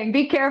I'm saying.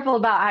 Be careful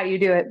about how you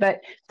do it.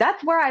 But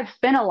that's where I've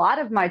spent a lot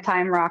of my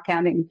time rock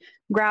hounding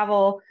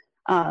gravel,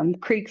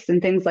 creeks and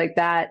things like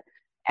that.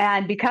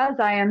 And because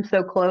I am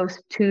so close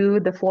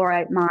to the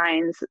fluorspar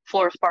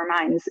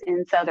mines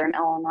in Southern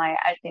Illinois,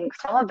 I think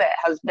some of it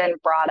has been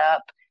brought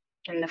up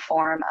in the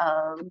form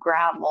of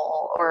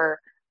gravel or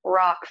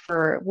rock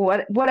for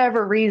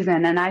whatever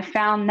reason. And I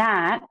found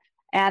that,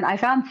 and I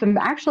found some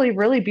actually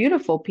really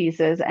beautiful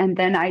pieces. And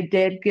then I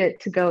did get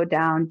to go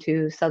down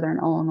to Southern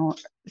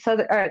Illinois,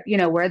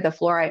 where the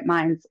fluorite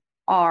mines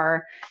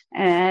are.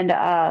 And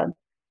I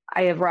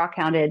have rock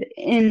hounded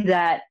in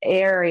that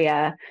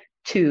area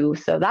too.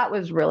 So that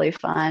was really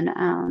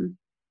fun.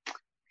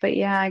 But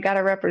yeah, I got to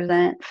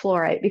represent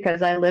fluorite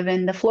because I live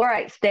in the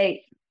fluorite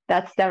state.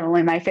 That's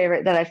definitely my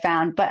favorite that I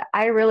found, but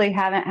I really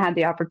haven't had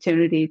the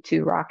opportunity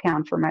to rock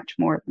hound for much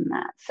more than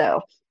that.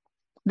 So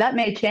that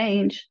may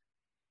change,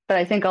 but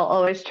I think I'll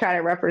always try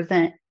to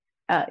represent,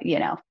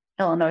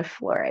 Illinois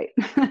fluorite.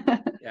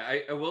 Yeah,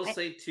 I will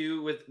say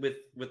too, with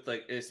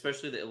like,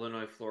 especially the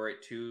Illinois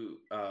fluorite too,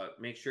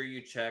 make sure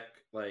you check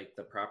like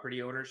the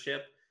property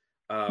ownership.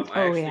 I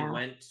actually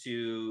went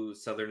to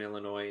Southern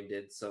Illinois and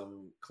did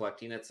some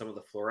collecting at some of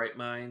the fluorite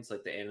mines,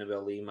 like the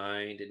Annabelle Lee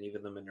mine and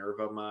even the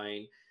Minerva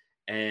mine.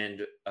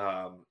 And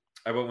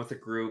I went with a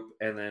group,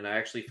 and then I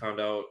actually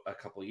found out a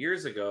couple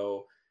years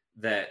ago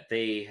that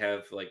they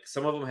have like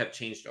some of them have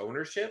changed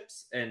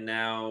ownerships, and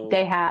now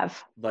they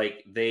have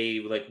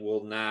they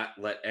will not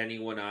let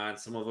anyone on.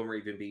 Some of them are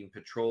even being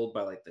patrolled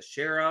by like the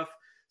sheriff.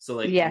 So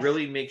like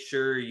really make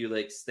sure you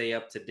like stay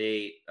up to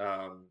date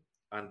on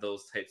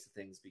those types of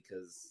things,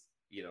 because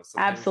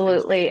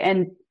absolutely.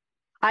 And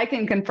I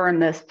can confirm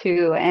this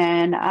too.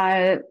 And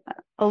a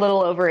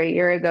little over a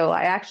year ago,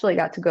 I actually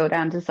got to go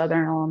down to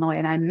Southern Illinois,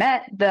 and I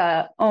met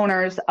the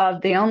owners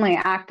of the only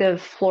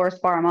active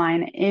fluorspar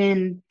mine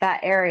in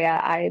that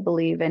area, I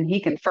believe. And he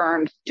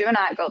confirmed, do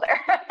not go there.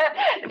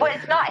 Well,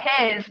 it's not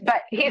his,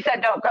 but he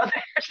said, don't go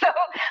there. So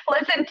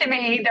listen to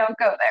me, don't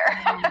go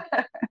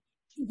there.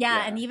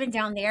 Yeah, and even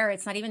down there,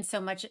 it's not even so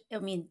much,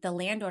 the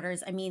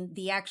landowners,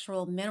 the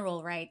actual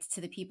mineral rights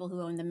to the people who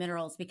own the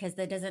minerals, because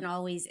that doesn't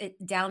always,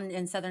 down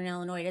in Southern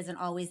Illinois, it isn't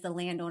always the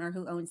landowner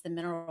who owns the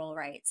mineral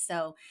rights.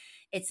 So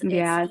it's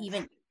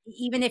even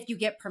if you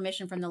get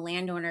permission from the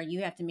landowner,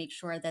 you have to make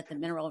sure that the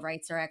mineral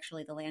rights are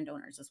actually the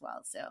landowners as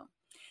well. So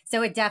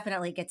So it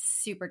definitely gets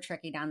super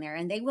tricky down there,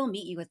 and they will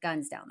meet you with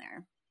guns down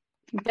there.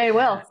 They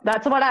will.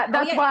 That's what I.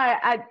 That's why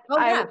I.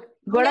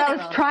 What I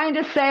was trying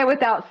to say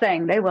without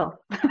saying, they will.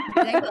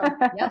 They will.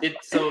 Yep.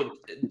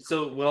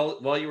 So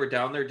while you were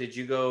down there, did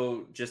you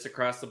go just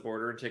across the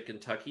border to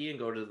Kentucky and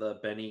go to the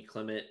Benny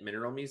Clement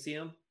Mineral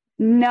Museum?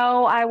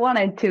 No, I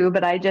wanted to,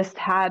 but I just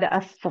had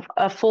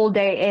a full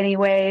day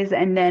anyways.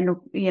 And then,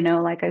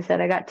 like I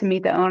said, I got to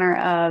meet the owner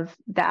of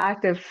the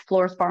active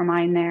fluorspar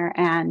mine there,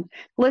 and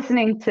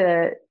listening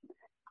to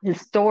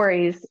his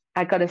stories,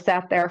 I could have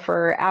sat there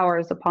for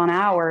hours upon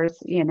hours.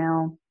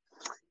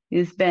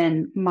 He's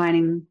been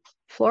mining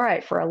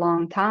fluorite for a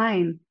long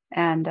time,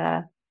 and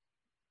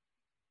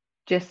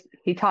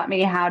he taught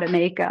me how to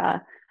make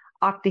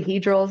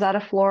octahedrals out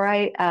of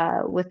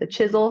fluorite with a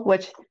chisel,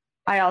 which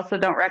I also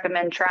don't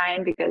recommend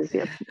trying because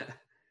he's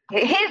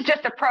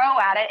just a pro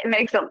at it. It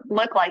makes it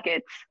look like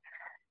it's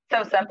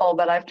so simple,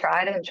 but I've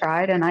tried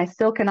and I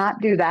still cannot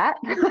do that.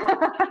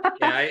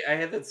 Yeah, I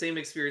had that same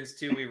experience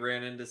too. We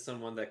ran into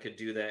someone that could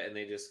do that, and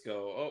they just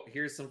go, "Oh,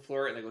 here's some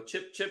fluorite," and they go,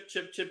 "Chip, chip,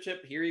 chip, chip,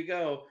 chip. Here you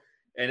go,"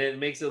 and it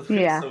makes it look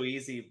so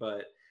easy.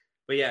 But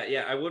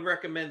yeah, I would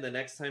recommend the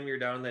next time you're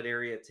down in that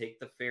area, take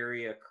the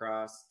ferry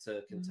across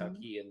to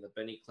Kentucky and the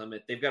Benny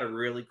Clement. They've got a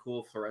really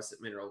cool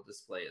fluorescent mineral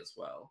display as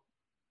well.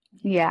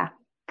 Yeah,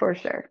 for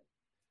sure.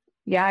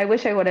 Yeah, I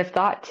wish I would have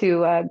thought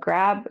to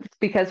grab,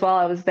 because while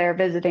I was there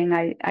visiting,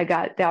 I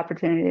got the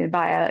opportunity to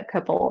buy a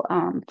couple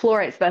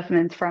fluorite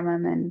specimens from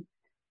them, and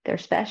they're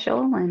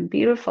special and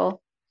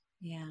beautiful.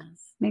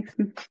 Yes.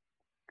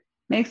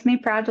 Makes me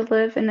proud to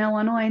live in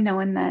Illinois,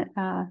 knowing that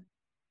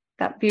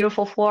that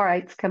beautiful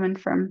fluorite's coming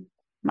from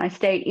my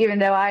state, even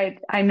though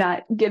I'm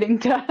not getting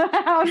to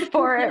hound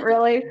for it,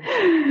 really.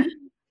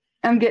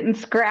 I'm getting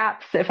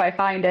scraps if I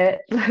find it.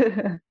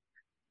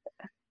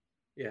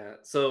 Yeah,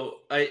 so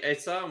I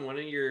saw in one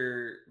of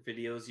your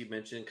videos you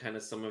mentioned kind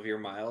of some of your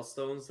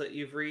milestones that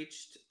you've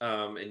reached,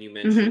 and you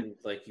mentioned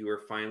like you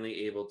were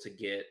finally able to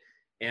get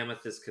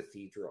amethyst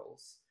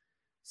cathedrals.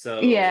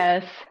 So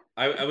yes,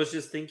 I was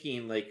just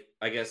thinking, like,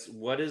 I guess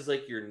what is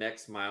like your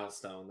next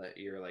milestone that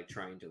you're like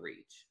trying to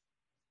reach?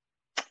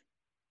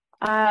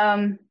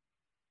 An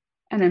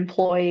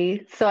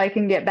employee, so I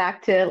can get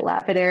back to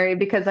Lapidary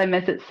because I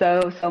miss it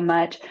so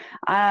much.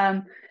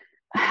 I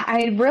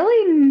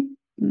really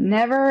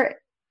never,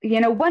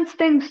 once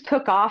things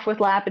took off with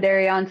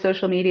Lapidary on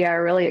social media, I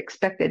really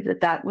expected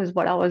that was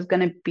what I was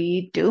going to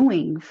be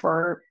doing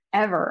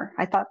forever.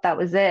 I thought that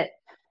was it.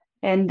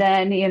 And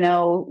then,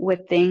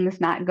 with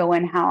things not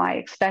going how I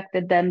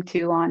expected them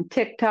to on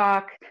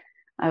TikTok,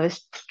 I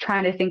was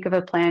trying to think of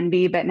a plan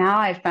B, but now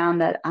I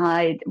found that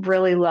I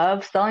really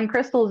love selling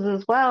crystals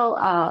as well.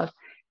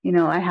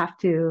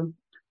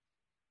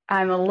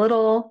 I'm a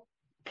little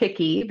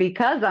picky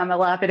because I'm a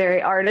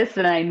lapidary artist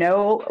and I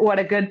know what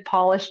a good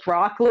polished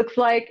rock looks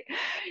like.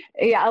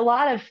 Yeah, a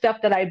lot of stuff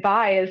that I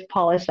buy is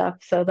polished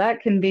up, so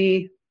that can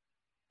be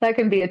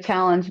a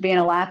challenge being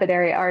a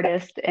lapidary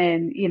artist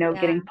and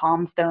getting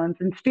palm stones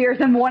and spears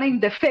and wanting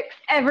to fix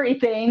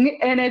everything,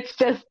 and it's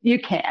just you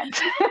can't.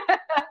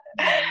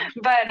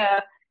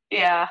 But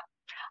yeah,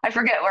 I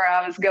forget where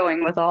I was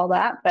going with all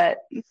that, but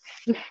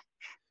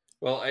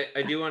well,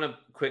 I do want to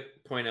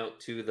quick point out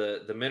too,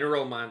 the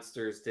mineral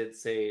monsters did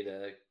say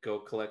to go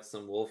collect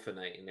some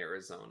wolfenite in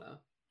Arizona.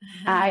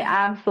 I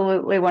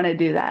absolutely want to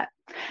do that.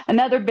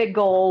 Another big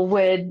goal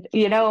would,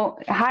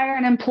 hire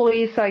an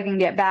employee so I can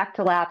get back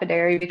to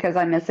Lapidary because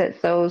I miss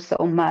it so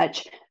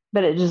much.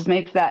 But it just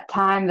makes that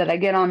time that I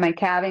get on my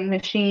calving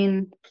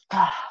machine,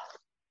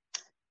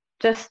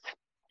 just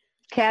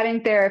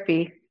calving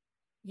therapy.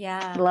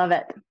 Yeah. Love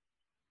it.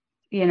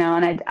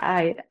 And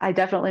I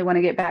definitely want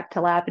to get back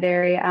to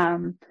Lapidary.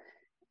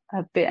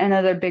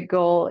 Another big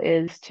goal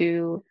is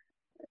to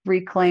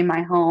reclaim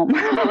my home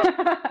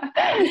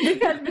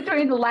because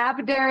between the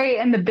Lapidary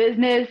and the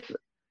business,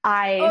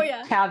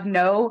 I have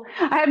no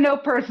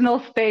personal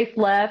space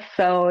left.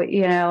 So,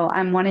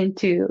 I'm wanting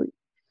to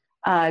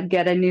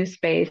get a new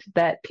space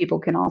that people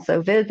can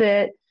also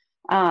visit.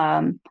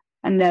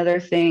 Another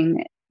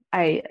thing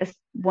I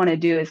want to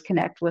do is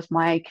connect with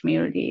my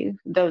community,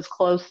 those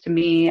close to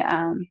me.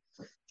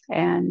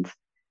 And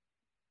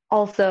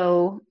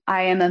also,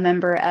 I am a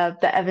member of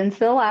the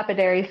Evansville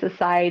Lapidary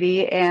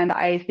Society, and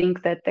I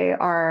think that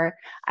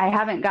I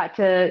haven't got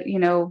to,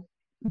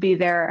 be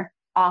there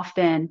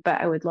often, but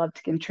I would love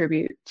to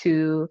contribute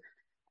to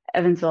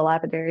Evansville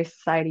Lapidary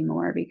Society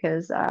more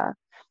because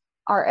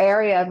our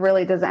area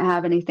really doesn't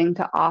have anything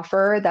to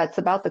offer. That's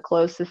about the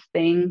closest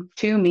thing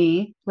to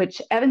me,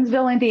 which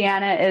Evansville,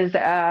 Indiana is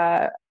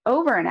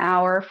over an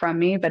hour from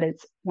me, but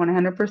it's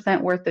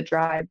 100% worth the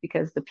drive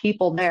because the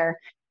people there,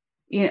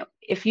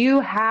 if you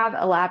have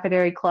a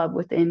lapidary club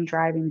within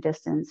driving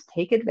distance,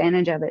 take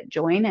advantage of it,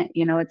 join it.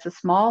 It's a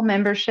small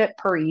membership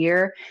per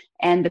year,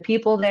 and the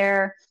people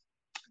there,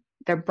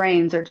 their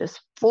brains are just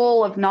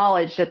full of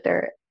knowledge that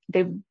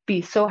they'd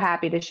be so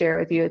happy to share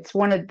with you. It's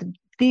one of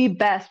the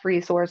best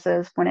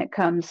resources when it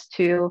comes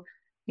to,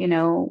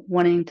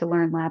 wanting to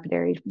learn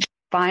lapidary.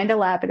 Find a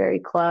lapidary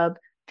club.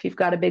 If you've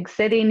got a big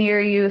city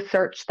near you,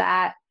 search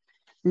that.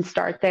 and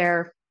start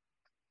there.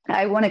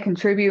 I want to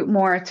contribute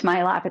more to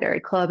my lapidary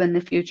club in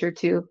the future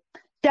too.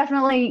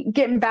 Definitely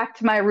getting back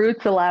to my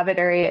roots of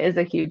lapidary is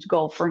a huge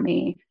goal for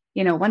me.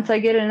 You know, once I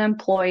get an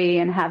employee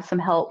and have some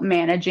help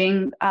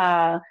managing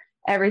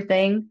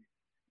everything,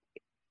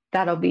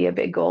 that'll be a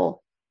big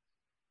goal.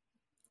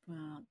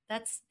 Wow,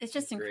 it's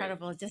just Great.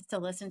 incredible just to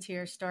listen to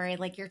your story.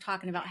 Like you're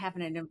talking about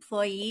having an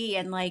employee,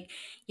 and like,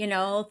 you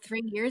know,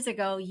 3 years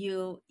ago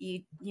you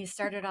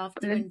started off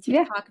doing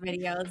Yeah. TikTok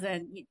videos,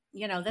 and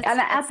you know, And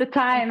at the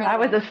time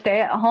incredible. I was a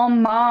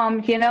stay-at-home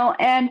mom, you know,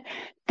 and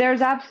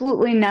there's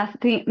absolutely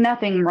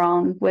nothing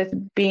wrong with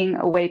being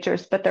a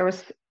waitress, but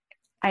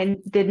I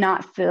did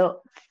not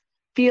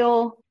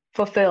feel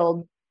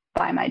fulfilled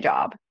by my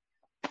job.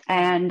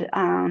 And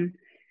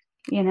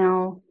you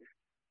know,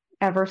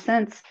 ever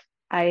since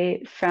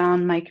I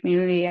found my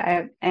community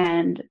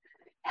and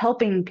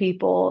helping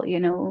people, you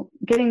know,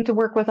 getting to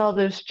work with all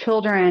those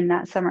children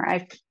that summer,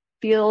 I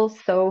feel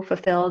so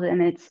fulfilled,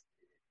 and it's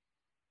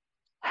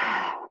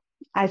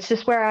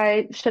just where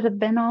I should have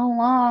been all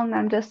along.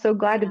 I'm just so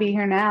glad to be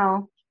here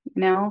now,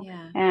 you know,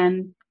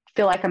 and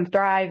feel like I'm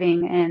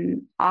thriving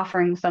and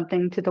offering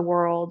something to the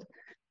world,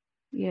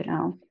 you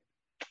know.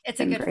 It's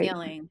a good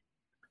feeling.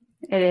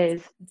 It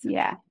is.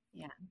 Yeah.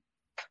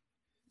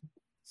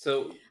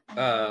 So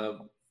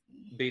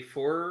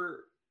before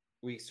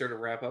we sort of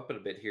wrap up in a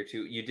bit here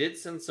too, you did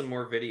send some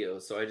more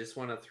videos, so I just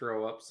want to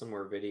throw up some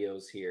more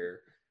videos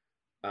here.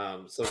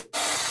 So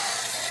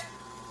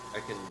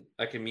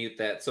I can mute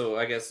that. So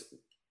I guess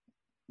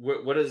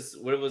what was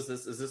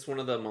this? Is this one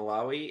of the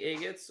Malawi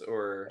agates,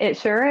 or? It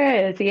sure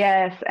is,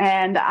 yes.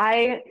 And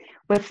I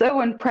was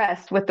so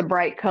impressed with the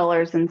bright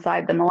colors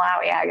inside the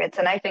Malawi agates,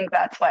 and I think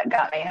that's what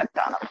got me hooked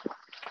on them.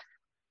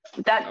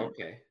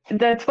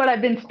 That's what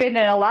I've been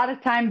spending a lot of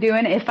time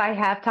doing. If I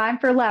have time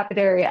for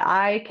lapidary,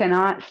 I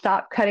cannot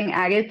stop cutting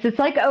agates. It's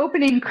like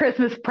opening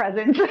Christmas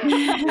presents.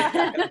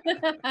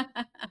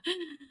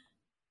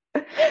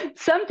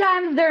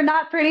 Sometimes they're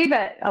not pretty,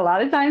 but a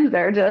lot of times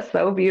they're just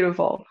so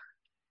beautiful.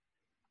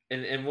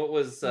 And what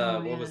was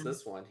what was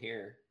this one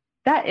here?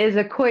 That is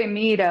a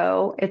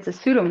Koimido. It's a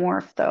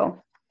pseudomorph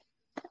though.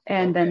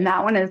 And then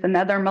that one is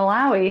another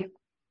Malawi.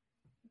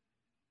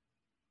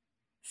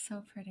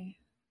 So pretty.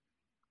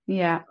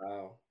 Yeah.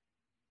 Wow.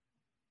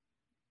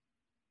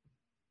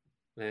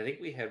 And I think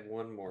we had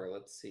one more.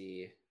 Let's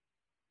see.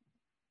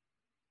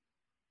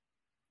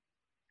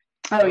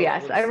 Oh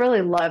yes, I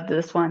really love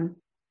this one.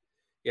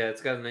 Yeah,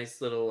 it's got a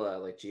nice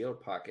little like geo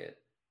pocket.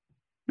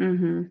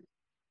 Mm-hmm.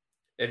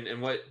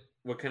 And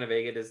what kind of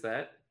agate is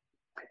that?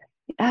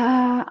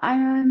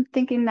 I'm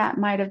thinking that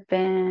might have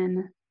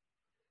been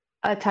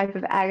a type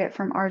of agate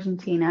from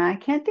Argentina. I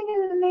can't think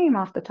of the name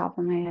off the top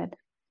of my head.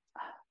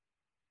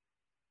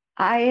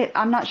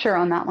 I'm not sure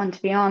on that one,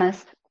 to be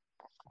honest.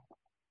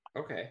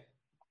 Okay.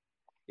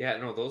 Yeah,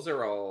 no, those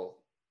are all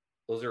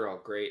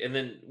great. And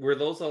then were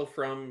those all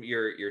from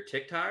your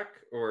TikTok,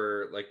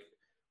 or like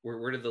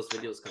where did those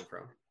videos come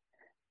from?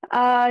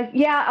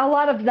 Yeah, a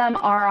lot of them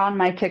are on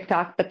my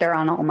TikTok, but they're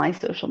on all my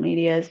social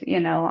medias. You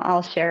know,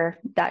 I'll share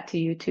that to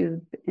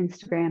YouTube,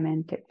 Instagram,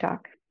 and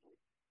TikTok.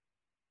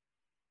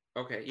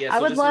 Okay, yeah.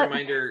 So just a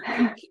reminder: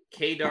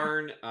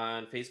 K-Darn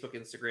on Facebook,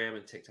 Instagram,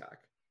 and TikTok.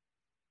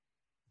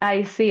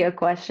 I see a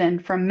question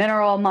from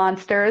Mineral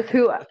Monsters,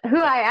 who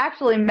I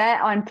actually met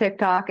on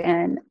TikTok,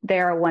 and they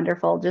are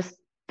wonderful, just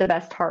the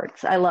best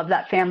hearts. I love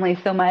that family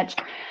so much.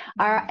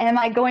 Am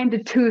I going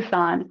to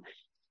Tucson?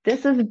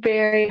 This is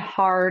very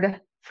hard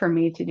for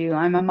me to do.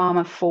 I'm a mom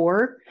of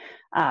 4.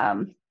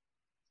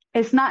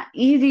 It's not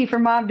easy for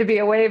mom to be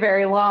away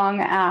very long,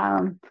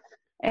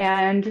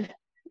 and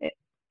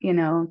you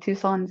know,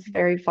 Tucson's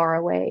very far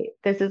away.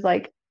 This is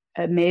like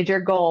a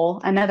major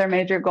goal, another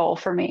major goal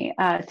for me.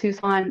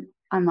 Tucson,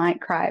 I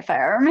might cry if I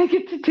ever make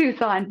it to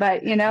Tucson,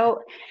 but you know,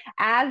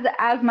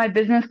 as my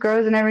business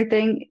grows and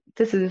everything,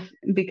 this is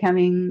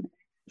becoming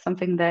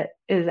something that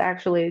is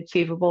actually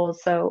achievable.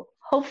 So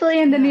hopefully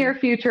in the near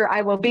future,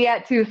 I will be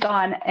at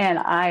Tucson, and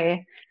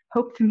I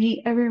hope to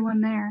meet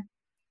everyone there.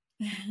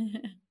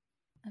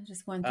 I'm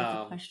just going through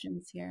the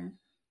questions here.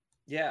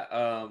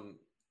 Yeah.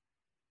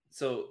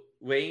 So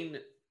Wayne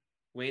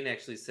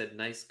actually said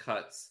nice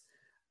cuts.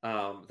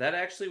 That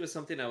actually was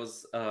something I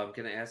was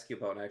going to ask you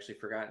about, and I actually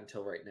forgot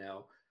until right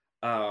now.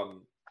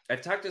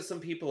 I've talked to some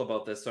people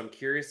about this, so I'm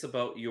curious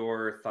about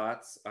your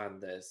thoughts on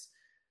this.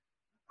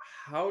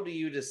 How do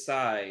you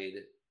decide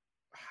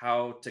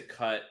how to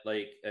cut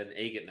like an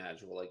agate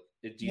nodule? Like,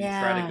 do you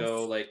try to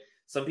go like,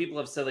 some people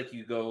have said like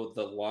you go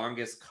the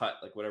longest cut,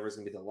 like whatever's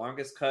going to be the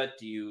longest cut?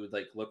 Do you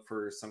like look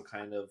for some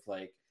kind of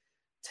like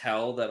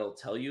that'll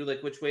tell you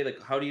like which way?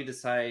 Like, how do you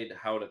decide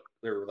how to,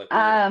 or like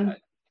where to cut?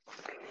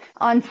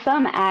 On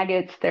some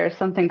agates, there's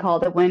something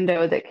called a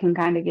window that can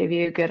kind of give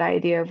you a good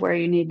idea of where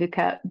you need to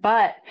cut.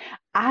 But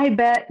I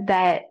bet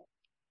that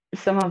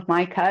some of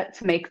my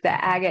cuts make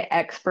the agate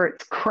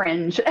experts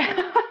cringe.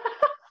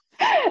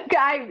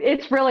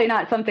 It's really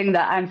not something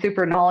that I'm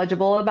super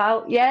knowledgeable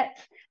about yet.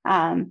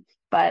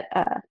 But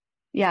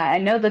yeah, I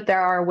know that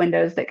there are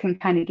windows that can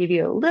kind of give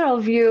you a little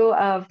view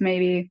of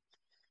maybe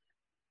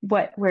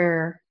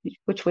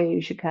which way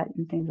you should cut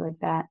and things like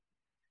that.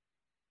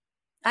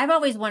 I've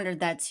always wondered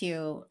that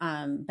too,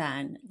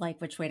 Ben,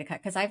 like which way to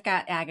cut. Because I've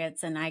got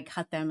agates and I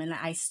cut them and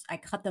I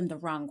cut them the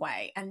wrong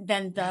way. And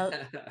then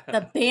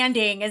the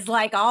banding is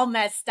like all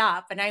messed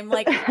up. And I'm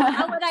like, well,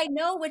 how would I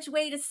know which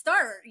way to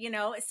start? You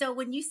know? So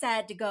when you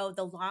said to go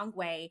the long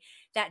way,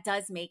 that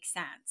does make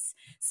sense.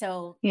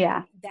 So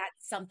yeah,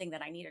 that's something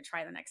that I need to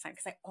try the next time.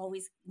 Because I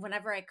always,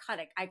 whenever I cut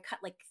it, I cut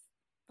like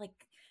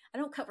I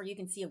don't cut where you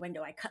can see a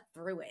window. I cut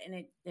through it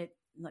and it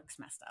looks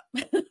messed up.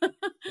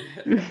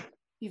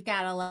 You've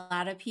got a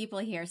lot of people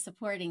here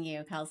supporting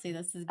you, Kelsey.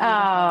 This is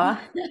beautiful.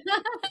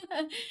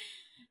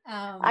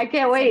 I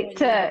can't wait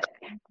to.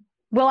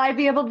 Will I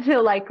be able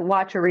to like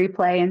watch a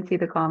replay and see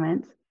the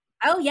comments?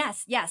 Oh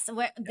yes, yes.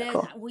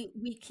 Cool.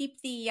 We keep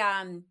the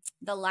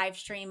live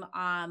stream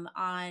on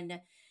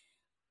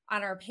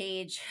our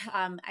page.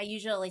 I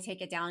usually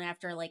take it down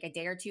after like a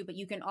day or two, but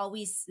you can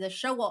always, the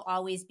show will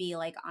always be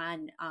like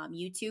on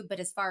YouTube.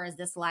 But as far as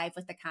this live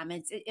with the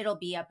comments, it'll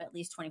be up at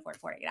least 24 to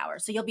 48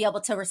 hours. So you'll be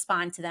able to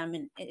respond to them.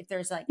 And if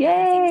there's like, yay.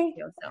 Things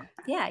to do. So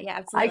yeah,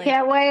 absolutely. I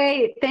can't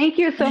wait. Thank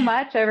you so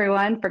much,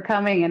 everyone, for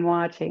coming and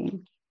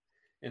watching.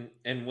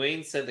 And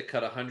Wayne said to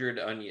cut 100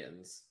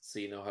 onions so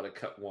you know how to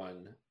cut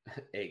one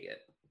agate.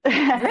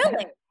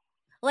 Really?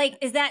 Like,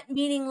 is that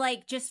meaning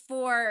like just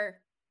for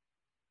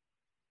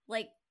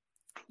like,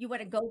 you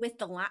want to go with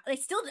the line? I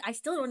still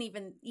don't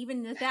even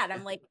with that.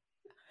 I'm like,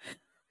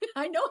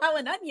 I know how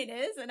an onion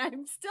is, and I've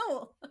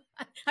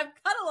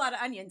cut a lot of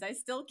onions. I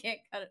still can't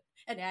cut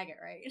an agate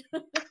right.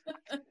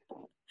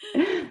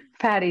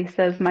 Patty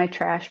says my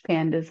trash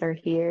pandas are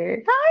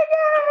here. Hi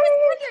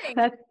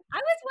guys. I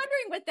was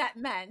wondering what that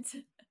meant.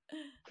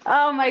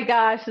 Oh my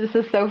gosh, this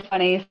is so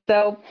funny.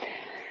 So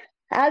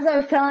as I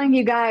was telling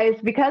you guys,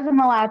 because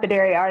I'm a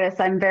lapidary artist,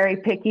 I'm very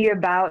picky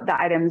about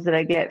the items that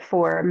I get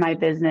for my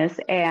business.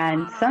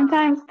 And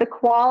sometimes the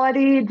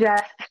quality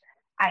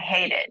I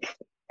hate it.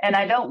 And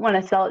I don't want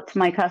to sell it to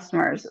my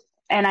customers.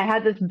 And I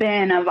had this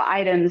bin of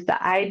items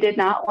that I did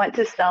not want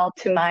to sell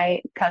to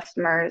my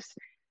customers.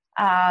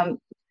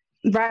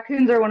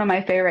 Raccoons are one of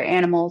my favorite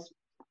animals.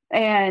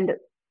 And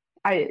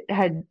I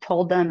had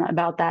told them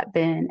about that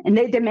bin and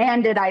they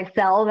demanded I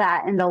sell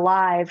that in the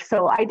live.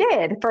 So I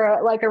did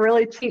for like a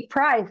really cheap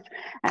price.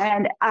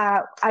 And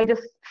I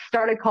just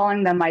started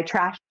calling them my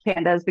trash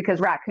pandas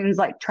because raccoons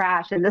like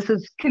trash and this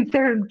is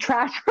considered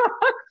trash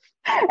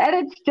rocks.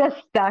 And it's just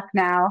stuck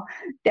now.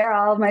 They're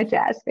all my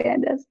trash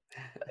pandas.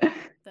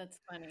 That's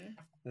funny.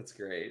 That's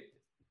great.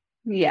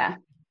 Yeah.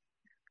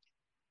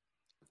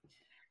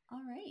 All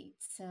right.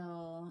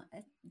 So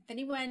if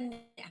anyone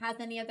has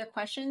any other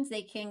questions,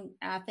 they can,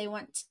 if they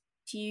want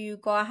to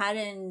go ahead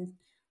and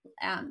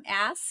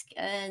ask,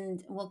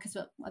 and because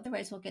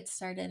otherwise we'll get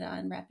started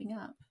on wrapping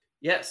up.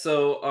 Yeah.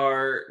 So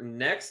our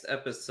next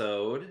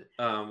episode,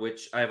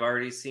 which I've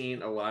already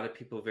seen a lot of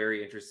people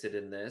very interested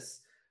in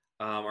this.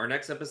 Our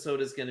next episode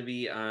is going to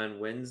be on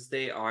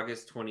Wednesday,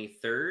 August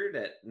 23rd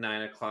at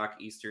 9:00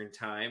 Eastern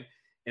time.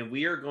 And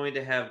we are going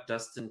to have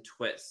Dustin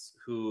Twist,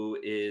 who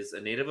is a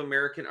Native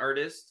American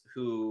artist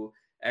who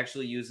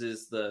actually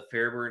uses the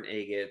Fairburn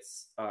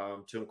agates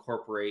to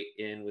incorporate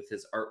in with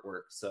his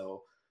artwork.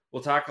 So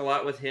we'll talk a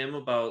lot with him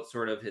about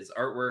sort of his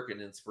artwork and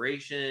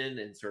inspiration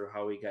and sort of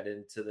how he got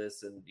into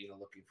this and,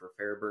 looking for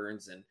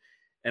Fairburns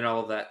and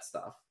all of that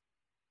stuff.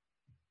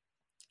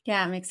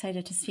 Yeah, I'm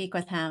excited to speak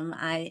with him.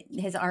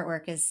 His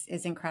artwork is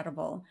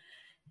incredible.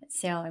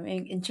 So I'm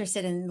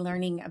interested in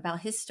learning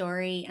about his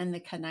story and the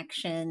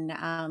connection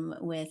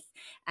with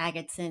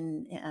agates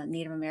and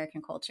Native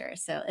American culture.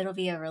 So it'll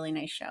be a really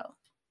nice show.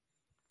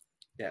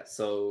 Yeah,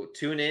 so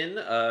tune in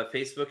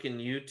Facebook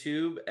and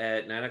YouTube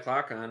at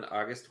 9:00 on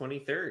August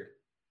 23rd.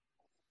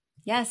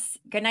 Yes.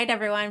 Good night,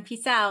 everyone.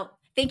 Peace out.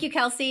 Thank you,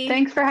 Kelsey.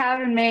 Thanks for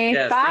having me.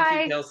 Yes, bye.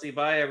 Thank you, Kelsey.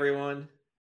 Bye, everyone.